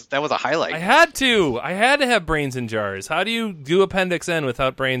a highlight. I had to have brains in jars. How do you do Appendix N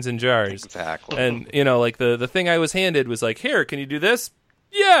without brains in jars? Exactly. And like the thing I was handed was like, here, can you do this?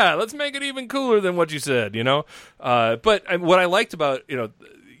 Yeah, let's make it even cooler than what you said. But what I liked about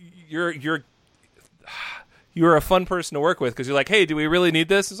you're a fun person to work with, because you're like, hey, do we really need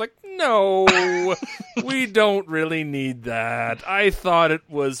this? It's like, no, we don't really need that. I thought it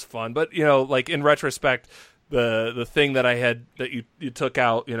was fun, but like in retrospect, the thing that I had that you took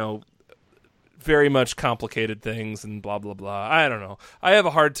out, very much complicated things and blah blah blah. I don't know. I have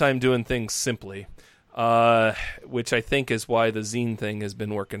a hard time doing things simply, which I think is why the zine thing has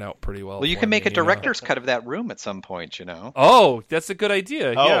been working out pretty well. Well, you for can make me, a director's cut of that room at some point, you know. Oh, that's a good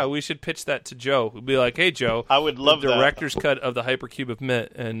idea. Oh. Yeah, we should pitch that to Joe. We'd be like, "Hey, Joe, I would love the that. director's cut of the Hypercube of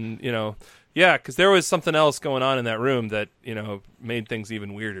Myth," and yeah, because there was something else going on in that room that made things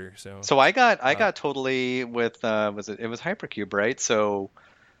even weirder. So I got totally with it was Hypercube, right? So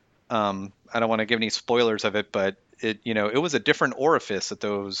I don't want to give any spoilers of it, but it was a different orifice that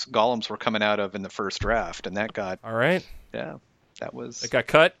those golems were coming out of in the first draft, and that got all right. Yeah, that got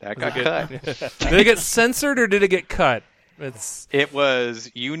cut. That got cut. Did it get censored or did it get cut? It was,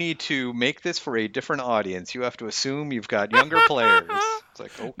 you need to make this for a different audience. You have to assume you've got younger players. It's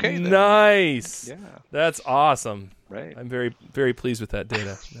like, okay, then. Nice. Yeah, that's awesome. Right. I'm very, very pleased with that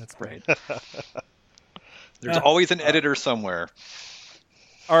data. That's great. There's always an editor somewhere.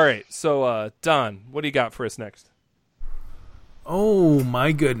 All right, so Don, what do you got for us next? Oh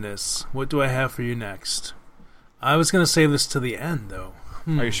my goodness, what do I have for you next? I was going to save this to the end, though.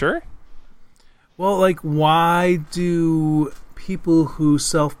 Are you sure? Well, why do people who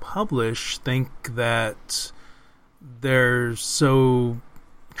self-publish think that they're so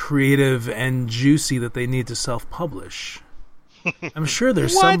creative and juicy that they need to self-publish? I'm sure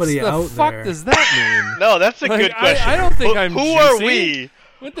there's somebody out there. What the fuck does that mean? No, that's a good question. I don't think I'm Who juicy. are we?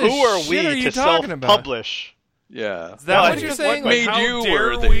 What the Who are shit we are you to talking about? self-publish? Yeah. Is that what you're saying? What made how you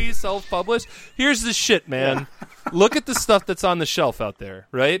dare worthy? we self-publish? Here's the shit, man. Look at the stuff that's on the shelf out there,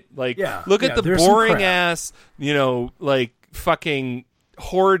 right? Look at the boring ass, fucking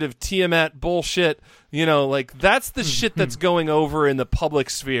horde of Tiamat bullshit. That's the shit that's going over in the public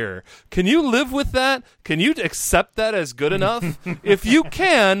sphere. Can you live with that? Can you accept that as good enough? If you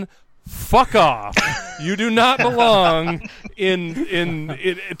can, fuck off. You do not belong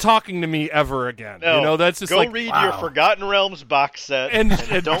in talking to me ever again. No, that's just go read your Forgotten Realms box set and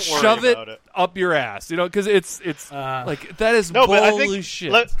don't shove worry about it up your ass. Because it's that is no, but I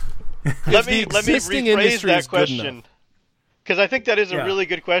bullshit. think let me rephrase that question, because I think that is a really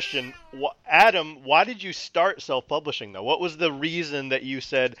good question. Adam, why did you start self-publishing though? What was the reason that you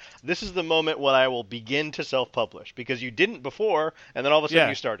said this is the moment when I will begin to self-publish? Because you didn't before, and then all of a sudden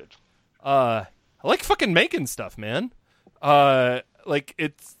you started. I like fucking making stuff, man.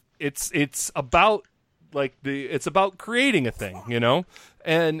 It's about it's about creating a thing,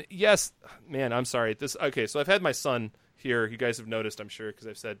 And yes, man, I'm sorry. So I've had my son here. You guys have noticed, I'm sure, because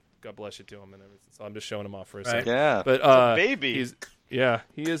I've said God bless you to him and everything. So I'm just showing him off for a second. Yeah, but a baby. He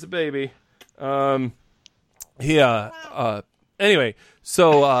is a baby. Anyway,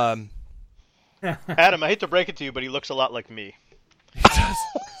 so Adam, I hate to break it to you, but he looks a lot like me. He does.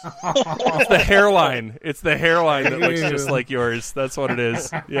 It's the hairline. It's the hairline that looks just like yours. That's what it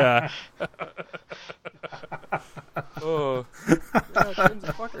is. Yeah. Oh. Yeah, Tim's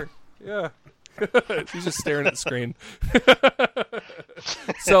a fucker. Yeah. She's just staring at the screen.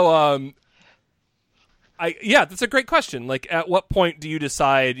 So, that's a great question. At what point do you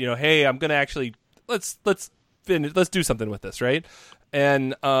decide, hey, I'm gonna actually let's do something with this, right?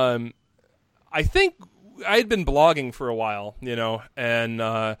 And I think I had been blogging for a while, and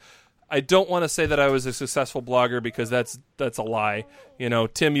I don't want to say that I was a successful blogger because that's a lie.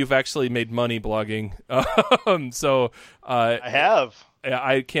 Tim, you've actually made money blogging, so I have.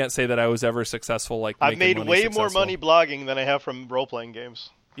 I can't say that I was ever successful. I've made way more money blogging than I have from role-playing games.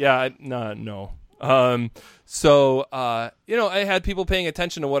 Yeah, no. So I had people paying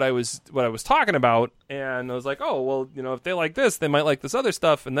attention to what I was talking about, and I was like, oh, well, if they like this, they might like this other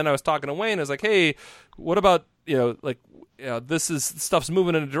stuff. And then I was talking to Wayne. I was like, hey, what about stuff's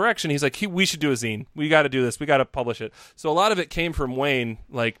moving in a direction. He's like, we should do a zine. We got to do this. We got to publish it. So a lot of it came from Wayne,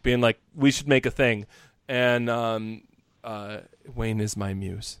 being like, we should make a thing. And Wayne is my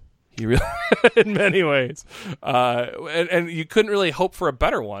muse. He really, in many ways, and you couldn't really hope for a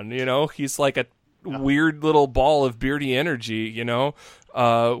better one. He's like a weird little ball of beardy energy,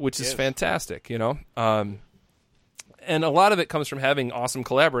 which is fantastic. And a lot of it comes from having awesome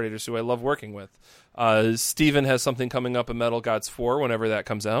collaborators who I love working with. Steven has something coming up in Metal Gods 4 whenever that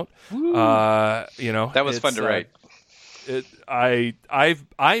comes out. That was fun to write. I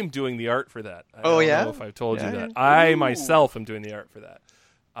am doing the art for that. I don't know if I've told you that. I myself am doing the art for that.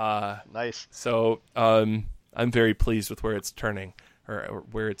 Nice. So I'm very pleased with where it's turning or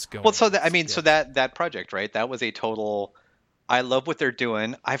where it's going. Well, so that project, right? That was a total. I love what they're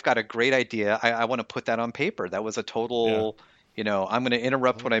doing. I've got a great idea. I want to put that on paper. That was a total. I'm going to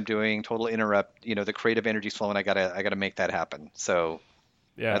interrupt what I'm doing. Total interrupt. The creative energy's flowing. I gotta make that happen. So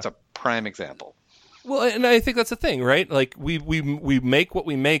that's a prime example. Well, and I think that's the thing, right? Like we make what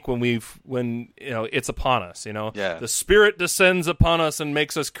we make when it's upon us. Yeah. The Spirit descends upon us and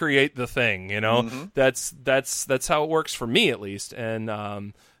makes us create the thing. That's how it works for me, at least.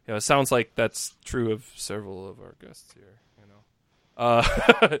 And it sounds like that's true of several of our guests here.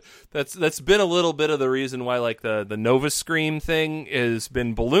 That's been a little bit of the reason why like the Nova Scream thing has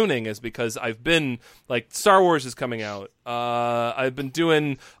been ballooning, is because I've been like, Star Wars is coming out. I've been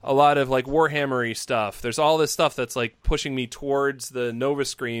doing a lot of like Warhammer-y stuff. There's all this stuff that's like pushing me towards the Nova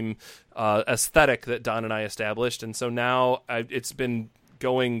Scream aesthetic that Don and I established, and so now it's been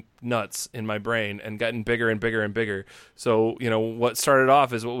going nuts in my brain and getting bigger and bigger and bigger. So what started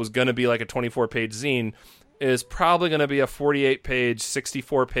off as what was going to be like a 24-page zine is probably going to be a 48-page,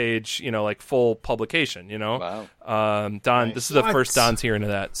 64-page, like full publication. Wow. Don, nice. This is the first Don's hearing of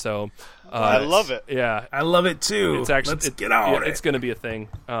that, so I love it. Yeah, I love it too. It's actually Let's get on it. It's going to be a thing,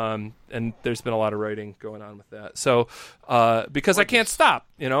 and there's been a lot of writing going on with that. So because I can't stop,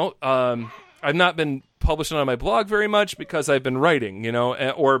 I've not been publishing on my blog very much because I've been writing,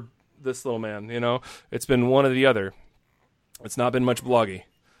 or this little man, it's been one or the other. It's not been much bloggy,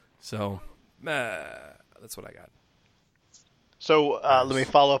 so. That's what I got. So let me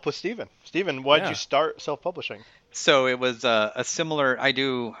follow up with Steven. Steven, why did you start self-publishing? So it was a similar.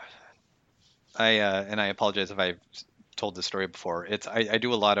 And I apologize if I've told this story before. I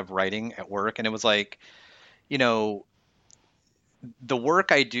do a lot of writing at work, and it was like, the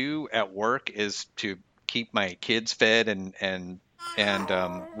work I do at work is to keep my kids fed and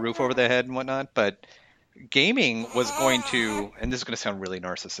roof over their head and whatnot, but gaming was going to, and this is going to sound really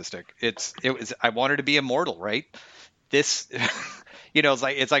narcissistic. I wanted to be immortal, right? This,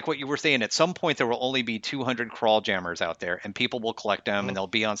 it's like what you were saying. At some point, there will only be 200 crawl jammers out there, and people will collect them, and they'll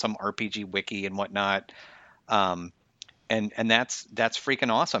be on some RPG wiki and whatnot. And that's freaking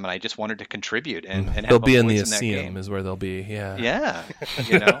awesome. And I just wanted to contribute and have they'll be in the Aseum is where they'll be. Yeah. Yeah.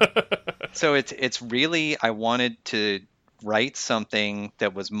 So it's really, I wanted to write something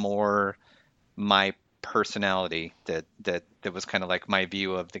that was more my personality, that was kind of like my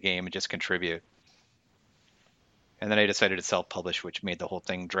view of the game, and just contribute. And then I decided to self-publish, which made the whole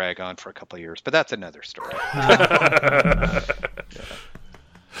thing drag on for a couple of years, but that's another story. I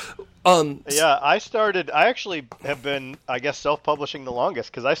actually have been, I guess, self-publishing the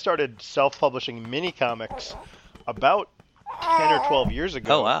longest, because I started self-publishing mini comics about 10 or 12 years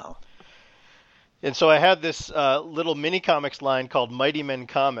ago. Oh, wow. And so I had this little mini comics line called Mighty Men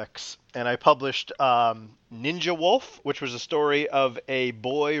Comics, and I published Ninja Wolf, which was a story of a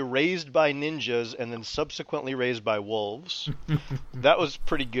boy raised by ninjas and then subsequently raised by wolves. That was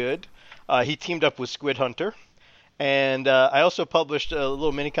pretty good. He teamed up with Squid Hunter. And I also published a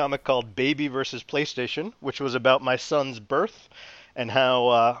little mini comic called Baby vs. PlayStation, which was about my son's birth and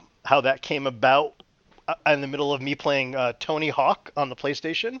how that came about in the middle of me playing Tony Hawk on the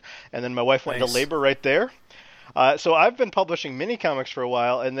PlayStation, and then my wife went into labor right there. So I've been publishing mini comics for a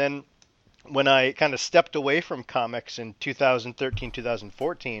while, and then when I kind of stepped away from comics in 2013,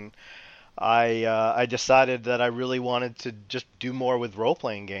 2014, I decided that I really wanted to just do more with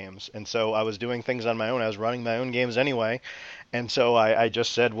role-playing games. And so I was doing things on my own. I was running my own games anyway. And so I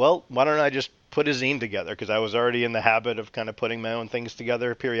just said, well, why don't I just put a zine together? Because I was already in the habit of kind of putting my own things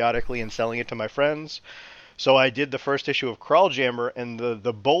together periodically and selling it to my friends. So I did the first issue of Crawljammer, and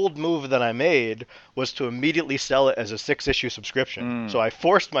the bold move that I made was to immediately sell it as a 6-issue subscription. So I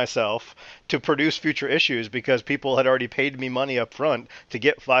forced myself to produce future issues because people had already paid me money up front to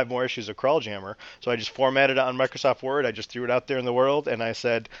get 5 more issues of Crawljammer. So I just formatted it on Microsoft Word. I just threw it out there in the world, and I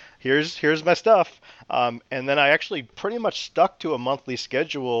said, here's my stuff. And then I actually pretty much stuck to a monthly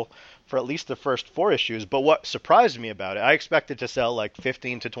schedule for at least the first 4 issues. But what surprised me about it, I expected to sell like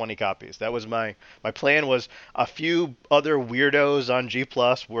 15 to 20 copies. That was my plan. Was a few other weirdos on G+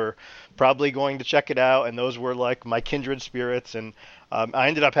 were probably going to check it out, and those were like my kindred spirits. And I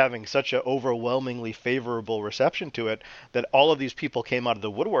ended up having such an overwhelmingly favorable reception to it that all of these people came out of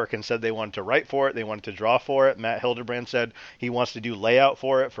the woodwork and said they wanted to write for it, they wanted to draw for it. Matt Hildebrand said he wants to do layout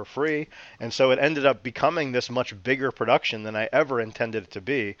for it for free. And so it ended up becoming this much bigger production than I ever intended it to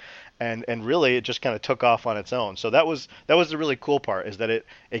be. And really it just kind of took off on its own. So that was the really cool part, is that it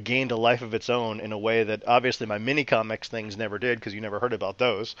gained a life of its own in a way that obviously my mini comics things never did, because you never heard about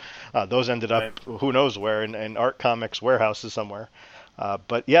those. Those ended up who knows where, in art comics warehouses somewhere.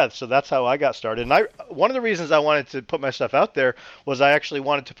 But yeah, so that's how I got started. And one of the reasons I wanted to put my stuff out there was I actually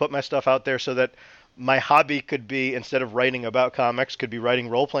wanted to put my stuff out there so that my hobby could be, instead of writing about comics, could be writing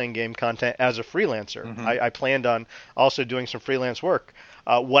role-playing game content as a freelancer. Mm-hmm. I planned on also doing some freelance work.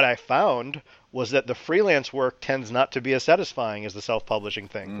 What I found was that the freelance work tends not to be as satisfying as the self-publishing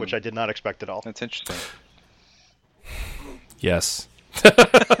thing, which I did not expect at all. That's interesting. Yes.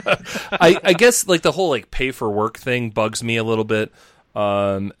 I guess like the whole like pay for work thing bugs me a little bit.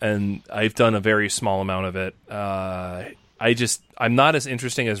 And I've done a very small amount of it. I'm not as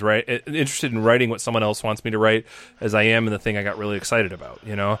interested in writing what someone else wants me to write as I am in the thing I got really excited about,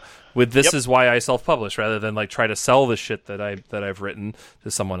 you know? With this is why I self-publish rather than like try to sell the shit that I've written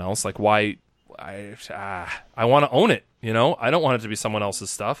to someone else. Like why I want to own it, you know? I don't want it to be someone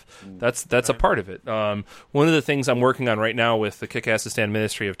else's stuff. That's a part of it. One of the things I'm working on right now with the Kick-Assistan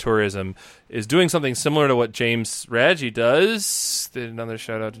Ministry of Tourism is doing something similar to what James Raggi does. Another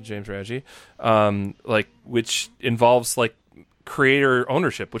shout out to James Raggi. Which involves like creator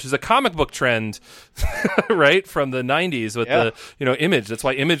ownership, which is a comic book trend, right, from the 90s with the Image. That's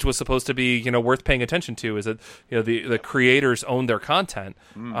why Image was supposed to be worth paying attention to, is that the creators own their content.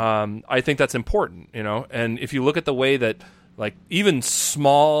 I think that's important, and if you look at the way that like even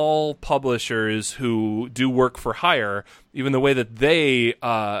small publishers who do work for hire, even the way that they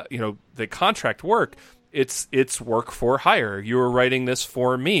they contract work, it's work for hire. You're writing this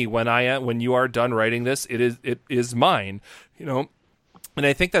for me. When you are done writing this, it is mine. And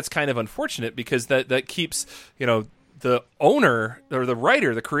I think that's kind of unfortunate because that keeps the owner or the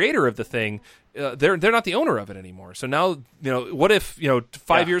writer, the creator of the thing, they're not the owner of it anymore. So now what if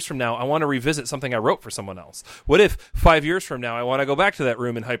 5 years from now I want to revisit something I wrote for someone else? What if 5 years from now I want to go back to that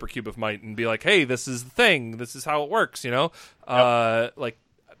room in Hypercube of Might and be like, hey, this is the thing, this is how it works, I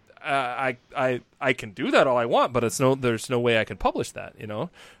can do that all I want, but there's no way I can publish that,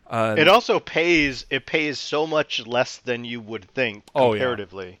 It also pays so much less than you would think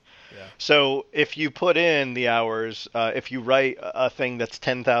comparatively. Yeah. So if you put in the hours, if you write a thing that's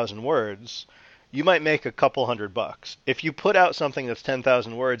 10,000 words, you might make a couple $100. If you put out something that's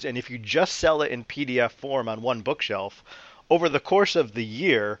 10,000 words, and if you just sell it in PDF form on one bookshelf, over the course of the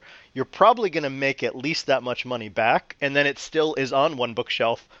year, you're probably going to make at least that much money back, and then it still is on one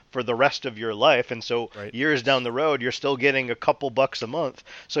bookshelf for the rest of your life. And so years down the road, you're still getting a couple bucks a month.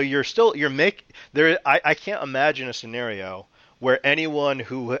 So I can't imagine a scenario where anyone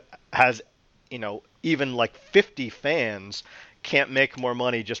who has, even like 50 fans can't make more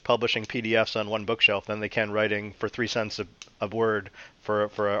money just publishing PDFs on one bookshelf than they can writing for 3 cents a word for an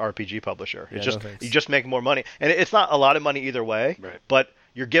RPG publisher. You just make more money, and it's not a lot of money either way. Right. But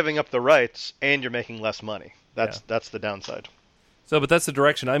you're giving up the rights and you're making less money. That's the downside. But that's the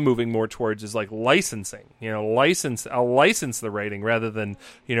direction I'm moving more towards, is like licensing. I'll license the writing rather than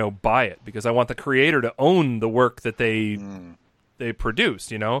buy it, because I want the creator to own the work that they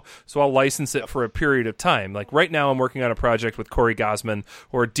produced, so I'll license it for a period of time. Like right now I'm working on a project with Corey Gosman,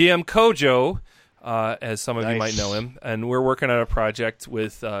 or DM Kojo, as some of you might know him, and we're working on a project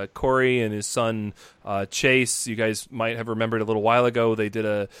with Corey and his son Chase. You guys might have remembered a little while ago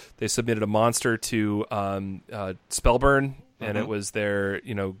they submitted a monster to Spellburn, and it was their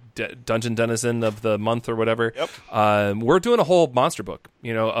Dungeon Denizen of the month or whatever. We're doing a whole monster book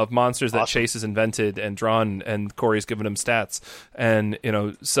of monsters that Chase has invented and drawn, and Corey's given him stats, and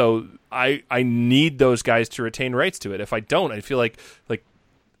so I need those guys to retain rights to it. If I don't, I feel like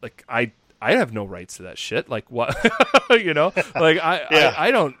I have no rights to that shit. Like what, I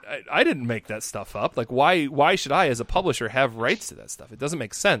didn't make that stuff up. Like why should I as a publisher have rights to that stuff? It doesn't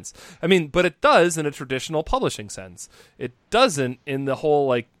make sense. I mean, but it does in a traditional publishing sense. It doesn't in the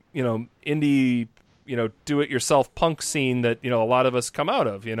whole indie, do-it-yourself punk scene that, a lot of us come out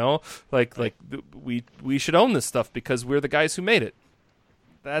of, we should own this stuff because we're the guys who made it.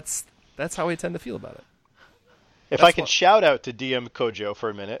 That's how I tend to feel about it. If I can shout out to DM Kojo for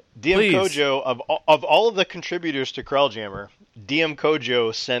a minute. DM Kojo, of all of the contributors to Crawljammer, DM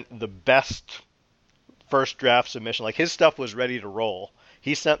Kojo sent the best first draft submission. Like, his stuff was ready to roll.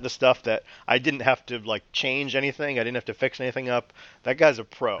 He sent the stuff that I didn't have to change anything. I didn't have to fix anything up. That guy's a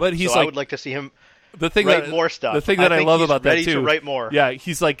pro. But I would like to see him write more stuff. The thing that I love about that too, ready to write more. Yeah,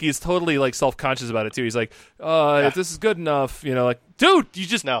 he's totally self-conscious about it too. He's like, if this is good enough, dude,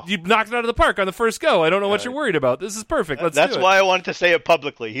 you knocked it out of the park on the first go. I don't know what you're worried about. This is perfect. Let's do it. That's why I wanted to say it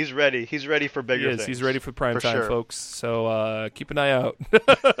publicly. He's ready. He's ready for bigger things. He's ready for prime time, folks. So keep an eye out.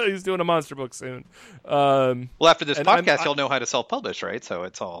 He's doing a monster book soon. Well, after this podcast, you'll know how to self-publish, right? So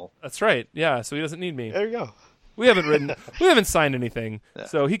it's all. That's right. Yeah. So he doesn't need me. There you go. We haven't signed anything,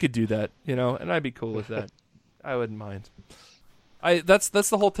 so he could do that, and I'd be cool with that. I wouldn't mind. That's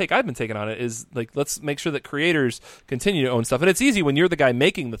the whole take I've been taking on it, is like, let's make sure that creators continue to own stuff. And it's easy when you're the guy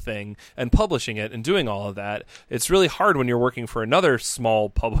making the thing and publishing it and doing all of that. It's really hard when you're working for another small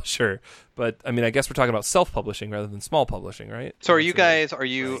publisher. But I mean, I guess we're talking about self-publishing rather than small publishing, right? So are you guys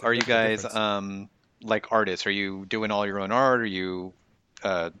like artists? Are you doing all your own art? Are you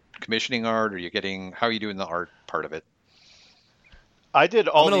commissioning art? How are you doing the art part of it? I did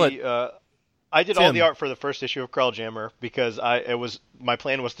all the art for the first issue of Crawljammer because my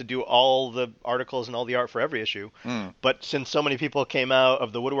plan was to do all the articles and all the art for every issue. But since so many people came out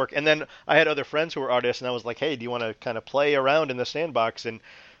of the woodwork, and then I had other friends who were artists, and I was like, hey, do you want to kind of play around in the sandbox? And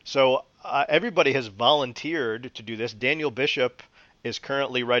so everybody has volunteered to do this. Daniel Bishop is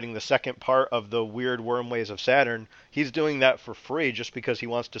currently writing the second part of the Weird Wormways of Saturn. He's doing that for free just because he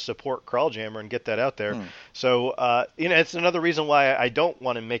wants to support Crawljammer and get that out there. So, it's another reason why I don't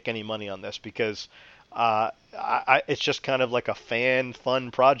want to make any money on this, because it's just kind of like a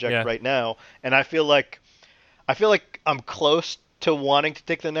fun project right now. And I feel like I'm close to wanting to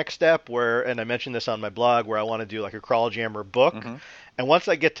take the next step and I mentioned this on my blog, where I want to do like a Crawljammer book. And once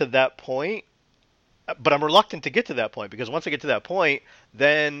I get to that point, but I'm reluctant to get to that point, because once I get to that point,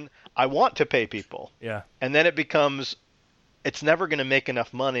 then I want to pay people. Yeah. And then it's never going to make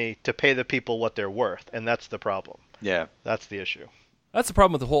enough money to pay the people what they're worth. And that's the problem. Yeah. That's the issue. That's the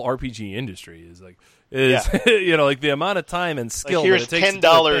problem with the whole RPG industry like the amount of time and skill here's that it takes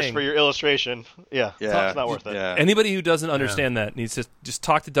 $10 for your illustration. Yeah. It's not worth it. Yeah. Anybody who doesn't understand that needs to just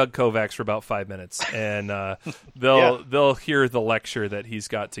talk to Doug Kovacs for about 5 minutes, and they'll hear the lecture that he's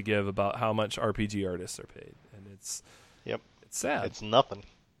got to give about how much RPG artists are paid, and it's sad. It's nothing.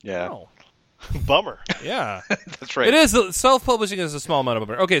 Yeah. No. Bummer. Yeah. That's right. It is. Self-publishing is a small amount of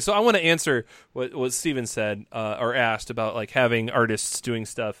bummer. Okay, so I want to answer what Steven said or asked about like having artists doing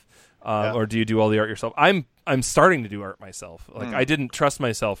stuff. Or do you do all the art yourself? I'm starting to do art myself. Like I didn't trust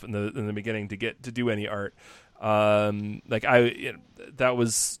myself in the beginning to do any art. That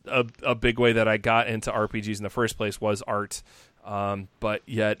was a big way that I got into RPGs in the first place, was art. But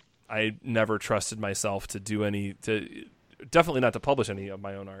yet I never trusted myself to do definitely not to publish any of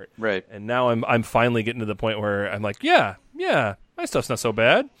my own art. Right. And now I'm finally getting to the point where I'm like, yeah, my stuff's not so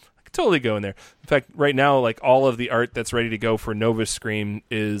bad. Totally go in there. In fact, right now, like all of the art that's ready to go for Nova Scream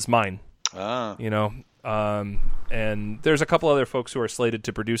is mine. And there's a couple other folks who are slated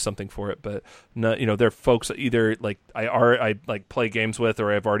to produce something for it, but they're folks either like I like play games with,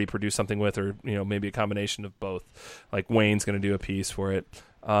 or I've already produced something with, or maybe a combination of both. Like Wayne's going to do a piece for it.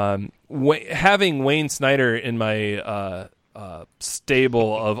 Having Wayne Snyder in my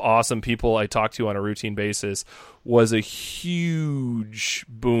stable of awesome people I talk to on a routine basis was a huge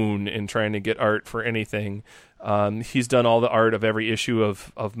boon in trying to get art for anything. He's done all the art of every issue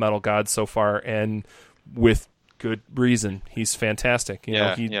of Metal Gods so far, and with good reason. He's fantastic.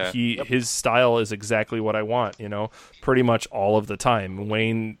 His style is exactly what I want, pretty much all of the time.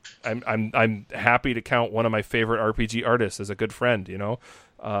 Wayne, I'm happy to count one of my favorite RPG artists as a good friend,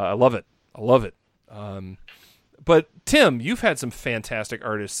 I love it. But Tim, you've had some fantastic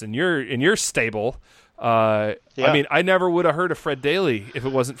artists in your stable. I mean, I never would have heard of Fred Daly if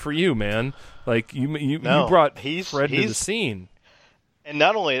it wasn't for you, man. Like you brought Fred to the scene. And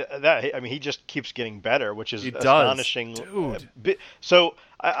not only that, I mean, he just keeps getting better, which is astonishing. Dude. So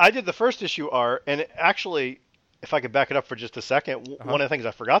I did the first issue art, and actually, if I could back it up for just a second, one of the things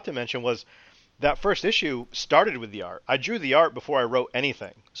I forgot to mention was that first issue started with the art. I drew the art before I wrote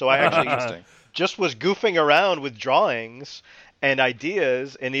anything. So I actually just was goofing around with drawings and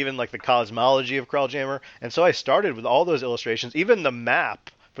ideas, and even like the cosmology of Crawljammer. And so I started with all those illustrations. Even the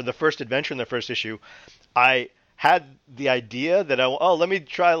map for the first adventure in the first issue, I had the idea that let me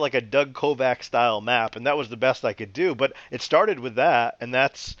try like a Doug Kovacs style map, and that was the best I could do. But it started with that, and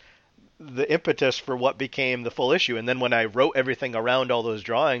that's the impetus for what became the full issue. And then when I wrote everything around all those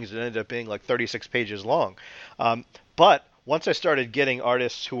drawings, it ended up being like 36 pages long. But once I started getting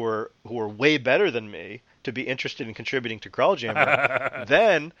artists who were way better than me to be interested in contributing to Crawljammer,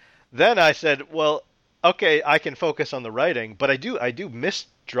 then I said, well, okay, I can focus on the writing, but I do miss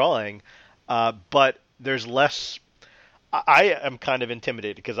drawing, but there's less. I am kind of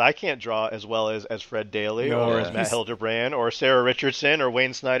intimidated because I can't draw as well as Fred Daly or as Matt Hildebrand or Sarah Richardson or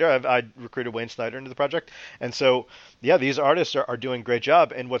Wayne Snyder. I recruited Wayne Snyder into the project, and so these artists are doing a great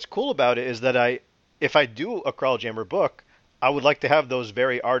job. And what's cool about it is that if I do a Crawljammer book, I would like to have those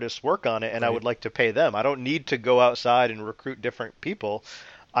very artists work on it, and I would like to pay them. I don't need to go outside and recruit different people.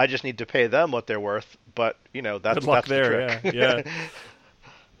 I just need to pay them what they're worth. But that's the trick. Yeah.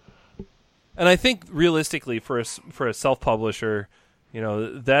 And I think realistically, for a self-publisher,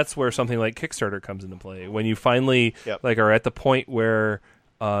 that's where something like Kickstarter comes into play. When you finally are at the point where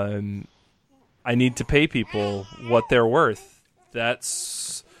I need to pay people what they're worth,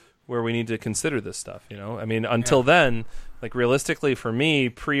 that's where we need to consider this stuff. I mean, until then, like realistically for me,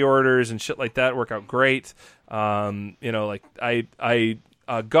 pre-orders and shit like that work out great.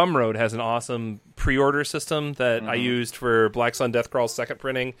 Gumroad has an awesome pre-order system that I used for Black Sun Deathcrawl's second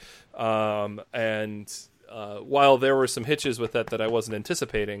printing, and while there were some hitches with that I wasn't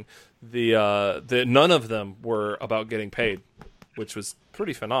anticipating, the none of them were about getting paid, which was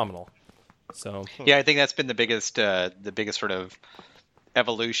pretty phenomenal. So yeah, I think that's been the biggest sort of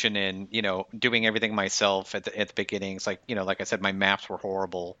evolution in doing everything myself at the beginning. It's like like I said, my maps were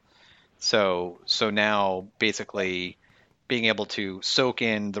horrible, so now basically being able to soak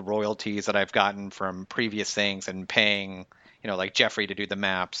in the royalties that I've gotten from previous things and paying, like Jeffrey to do the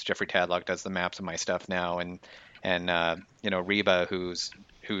maps. Jeffrey Tadlock does the maps of my stuff now, and Reba,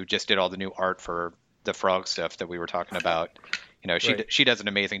 who just did all the new art for the frog stuff that we were talking about. She does an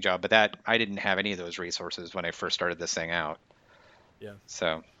amazing job, but that I didn't have any of those resources when I first started this thing out. Yeah.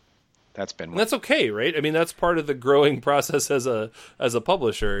 So that's okay, right? I mean, that's part of the growing process as a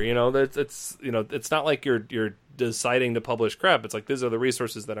publisher. It's not like you're deciding to publish crap. It's like, these are the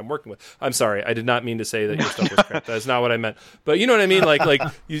resources that I'm working with. I'm sorry, I did not mean to say that your stuff was crap. That's not what I meant. But you know what I mean? Like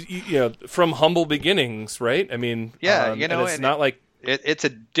you from humble beginnings, right? I mean, and it's not like it's a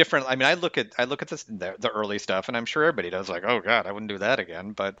different. I mean, I look at this the early stuff, and I'm sure everybody does. Like, oh god, I wouldn't do that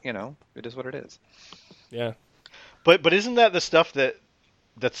again. But it is what it is. Yeah. But isn't that the stuff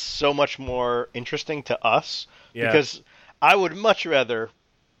that's so much more interesting to us? Yeah. Because I would much rather,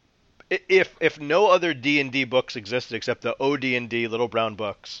 if no other D&D books existed except the OD&D Little Brown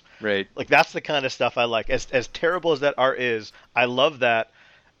books, right? Like, that's the kind of stuff I like. As terrible as that art is, I love that.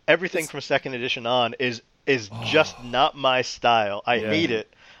 Everything from second edition on is just not my style. I hate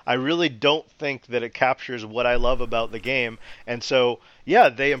it. I really don't think that it captures what I love about the game. And so, yeah,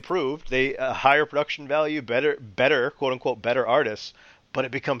 they improved. They higher production value, better, quote unquote, better artists, but it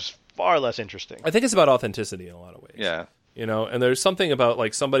becomes far less interesting. I think it's about authenticity in a lot of ways. Yeah. And there's something about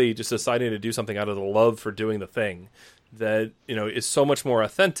like somebody just deciding to do something out of the love for doing the thing that, is so much more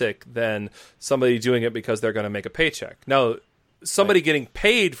authentic than somebody doing it because they're going to make a paycheck. Now, somebody getting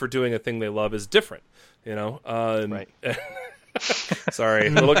paid for doing a thing they love is different, Right. Sorry,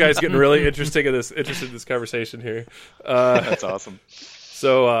 little guy's getting really interested in this conversation here. That's awesome.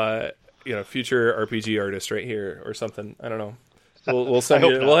 So, future RPG artist right here or something. I don't know. We'll send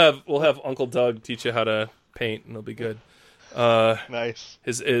you. We'll have Uncle Doug teach you how to paint, and it'll be good. Nice.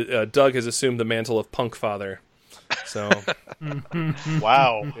 Doug has assumed the mantle of punk father. So,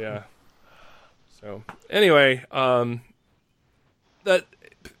 wow. Yeah. So anyway,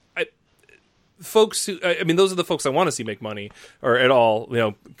 folks who, I mean, those are the folks I want to see make money or at all,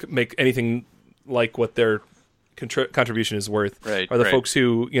 make anything like what their contribution is worth. Right, are the folks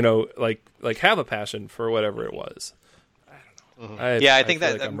who, like have a passion for whatever it was. I don't know. Mm-hmm. I think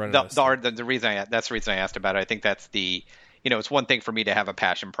that the reason that's the reason I asked about it. I think that's the, it's one thing for me to have a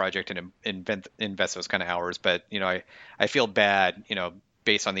passion project and invest those kind of hours, but I feel bad,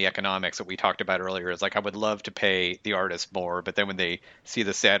 based on the economics that we talked about earlier. Is like, I would love to pay the artist more, but then when they see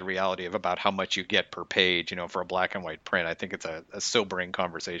the sad reality of about how much you get per page, for a black and white print, I think it's a sobering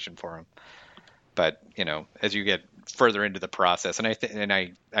conversation for them. But, as you get further into the process, and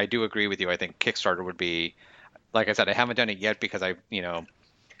I do agree with you. I think Kickstarter would be, like I said, I haven't done it yet because I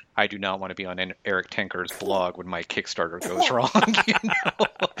do not want to be on Eric Tenker's blog when my Kickstarter goes wrong.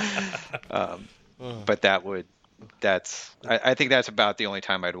 But I think that's about the only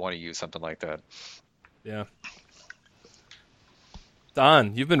time I'd want to use something like that. Yeah.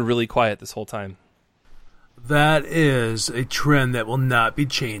 Don, you've been really quiet this whole time. That is a trend that will not be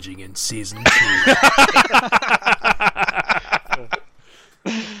changing in season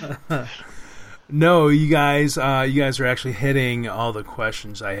 2. No, you guys are actually hitting all the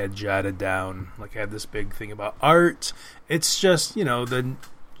questions I had jotted down. Like, I had this big thing about art. It's just, the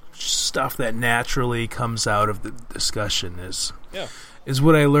stuff that naturally comes out of the discussion is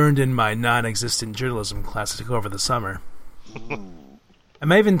what I learned in my non-existent journalism class I took over the summer.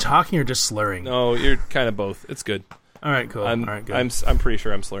 Am I even talking or just slurring? No, you're kind of both. It's good. All right, cool. All right, good. I'm pretty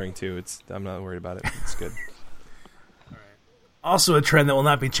sure I'm slurring too. I'm not worried about it. It's good. All right. Also, a trend that will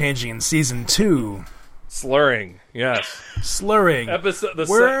not be changing in season 2. Slurring, yes. Slurring. Episode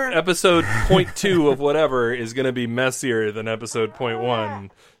 0.2 of whatever is going to be messier than episode 0.1.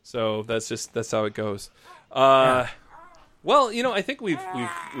 So that's how it goes. Well, I think we've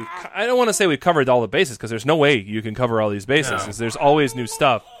I don't want to say we've covered all the bases because there's no way you can cover all these bases because there's always new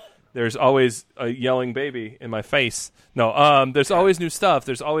stuff. there's always a yelling baby in my face. No, there's always new stuff.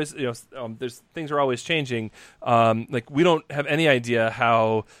 There's always, there's things are always changing. Like we don't have any idea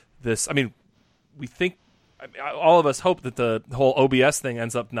how this. I mean, we think. All of us hope that the whole OBS thing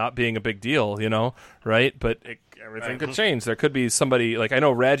ends up not being a big deal, right? But everything could change. There could be somebody like I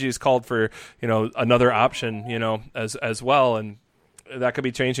know Raji's called for, another option, as well, and that could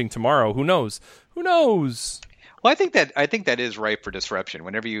be changing tomorrow. Who knows? Well, I think that is ripe for disruption.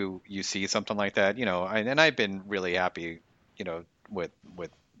 Whenever you see something like that, and I've been really happy, with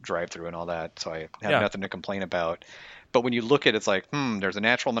drive-through and all that, so I have nothing to complain about. But when you look at it, it's like, there's a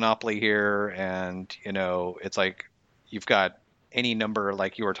natural monopoly here, and it's like you've got any number,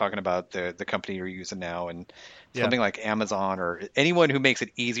 like you were talking about the company you're using now, and something like Amazon or anyone who makes it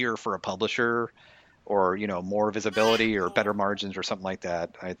easier for a publisher, or more visibility or better margins or something like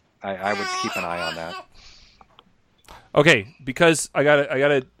that. I would keep an eye on that. Okay, because I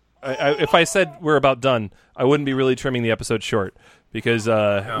gotta. If I said we're about done, I wouldn't be really trimming the episode short. Because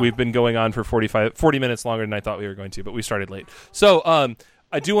we've been going on for 40 minutes longer than I thought we were going to, but we started late. So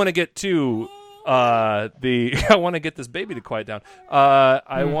I do want to get to I want to get this baby to quiet down.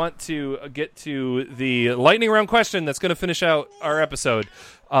 I want to get to the lightning round question that's going to finish out our episode.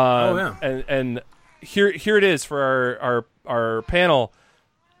 And here it is for our panel.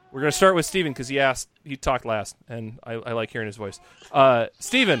 We're going to start with Steven because he talked last, and I like hearing his voice.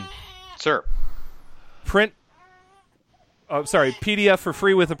 Steven. Sir. PDF for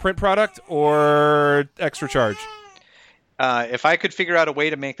free with a print product or extra charge? If I could figure out a way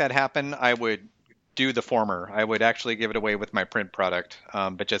to make that happen, I would do the former. I would actually give it away with my print product,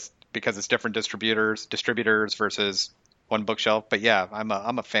 but just because it's different distributors versus one bookshelf. But yeah, I'm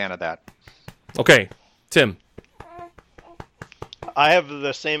a fan of that. Okay, Tim. I have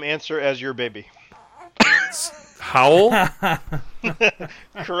the same answer as your baby. Howl?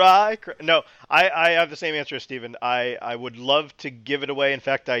 Cry. No, I have the same answer as Steven. I would love to give it away. In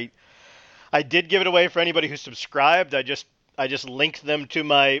fact, I did give it away for anybody who subscribed. I just linked them to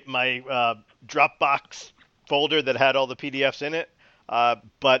my Dropbox folder that had all the PDFs in it.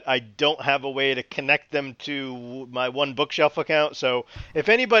 But I don't have a way to connect them to my One Bookshelf account. So if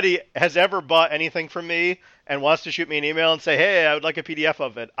anybody has ever bought anything from me and wants to shoot me an email and say, hey, I would like a PDF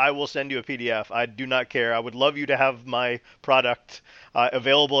of it, I will send you a PDF. I do not care. I would love you to have my product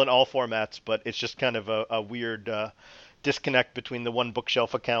available in all formats, but it's just kind of a weird disconnect between the One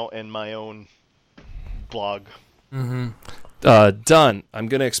Bookshelf account and my own blog. Mm-hmm. Done. I'm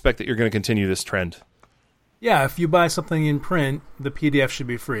going to expect that you're going to continue this trend. Yeah, if you buy something in print, the PDF should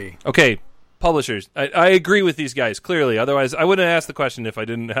be free. Okay, publishers. I agree with these guys, clearly. Otherwise, I wouldn't ask the question if I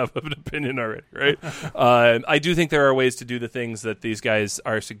didn't have an opinion already, right? I do think there are ways to do the things that these guys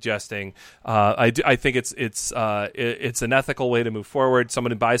are suggesting. I think it's an ethical way to move forward.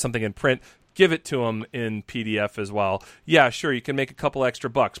 Someone who buys something in print, give it to them in PDF as well. Yeah, sure, you can make a couple extra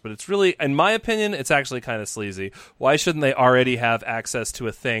bucks, but it's really, in my opinion, it's actually kind of sleazy. Why shouldn't they already have access to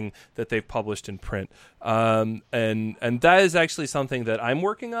a thing that they've published in print? And that is actually something that I'm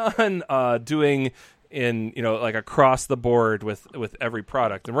working on doing in, like across the board with every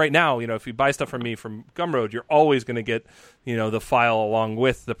product. And right now, if you buy stuff from me from Gumroad, you're always going to get, the file along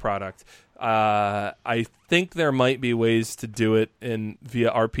with the product. I think there might be ways to do it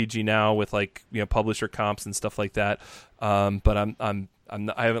via RPG Now with publisher comps and stuff like that. But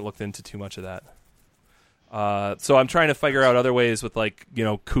I haven't looked into too much of that. So I'm trying to figure out other ways with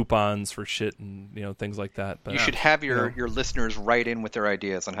coupons for shit and things like that. But you should have your listeners write in with their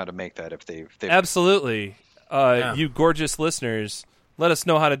ideas on how to make that if they've absolutely. You gorgeous listeners, let us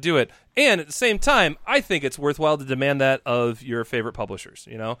know how to do it. And at the same time, I think it's worthwhile to demand that of your favorite publishers.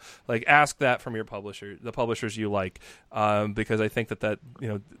 Ask that from your publisher, the publishers you like, because I think that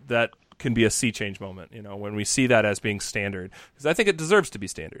can be a sea change moment. When we see that as being standard, because I think it deserves to be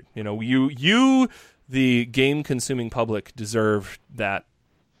standard. You, the game consuming public, deserve that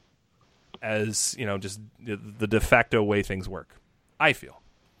as just the de facto way things work. I feel.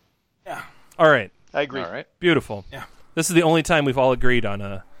 Yeah. All right. I agree. All right. Beautiful. Yeah. This is the only time we've all agreed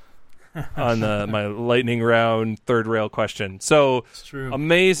on my lightning round third rail question. So, it's true.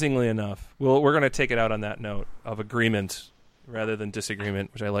 Amazingly enough, we're going to take it out on that note of agreement rather than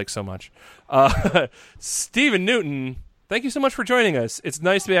disagreement, which I like so much. Stephen Newton, thank you so much for joining us. It's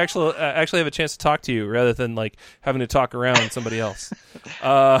nice to be actually have a chance to talk to you rather than having to talk around somebody else.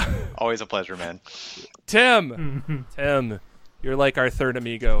 Always a pleasure, man. Tim, you're like our third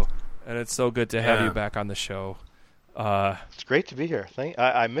amigo, and it's so good to have you back on the show. It's great to be here.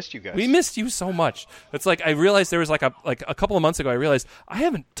 I missed you guys. We missed you so much. It's I realized there was a couple of months ago. I realized I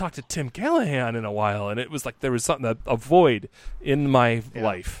haven't talked to Tim Callahan in a while, and it was there was something a void in my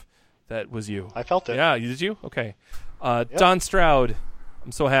life, that was you. I felt it. Yeah, did you? Okay. Don Stroud,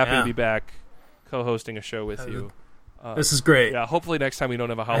 I'm so happy to be back co-hosting a show with you. This is great. Yeah, hopefully next time we don't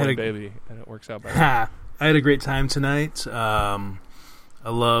have a howling baby and it works out better. I had a great time tonight. I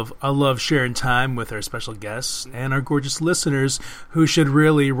love sharing time with our special guests and our gorgeous listeners who should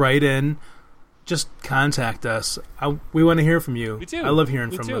really write in. Just contact us. We want to hear from you. We do. I love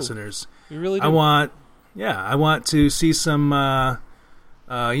hearing from do. listeners. We really do. I want to see some,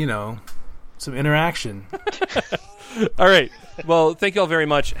 some interaction. All right. Well, thank you all very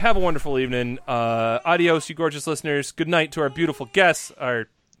much. Have a wonderful evening. Adios, you gorgeous listeners. Good night to our beautiful guests. I've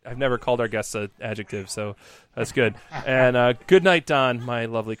never called our guests an adjective, so that's good. And good night, Don, my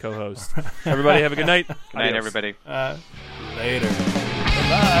lovely co-host. Everybody have a good night. Good night, everybody. Later.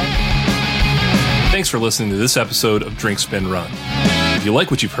 Bye. Thanks for listening to this episode of Drink, Spin, Run. If you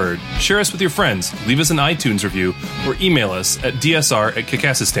like what you've heard, share us with your friends, leave us an iTunes review, or email us at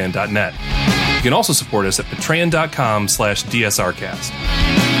dsr@kakassistan.net. You can also support us at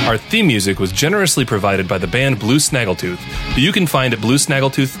patreon.com/dsrcast. Our theme music was generously provided by the band Blue Snaggletooth, who you can find at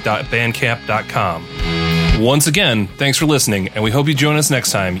bluesnaggletooth.bandcamp.com. Once again, thanks for listening, and we hope you join us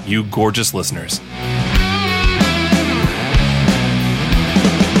next time, you gorgeous listeners.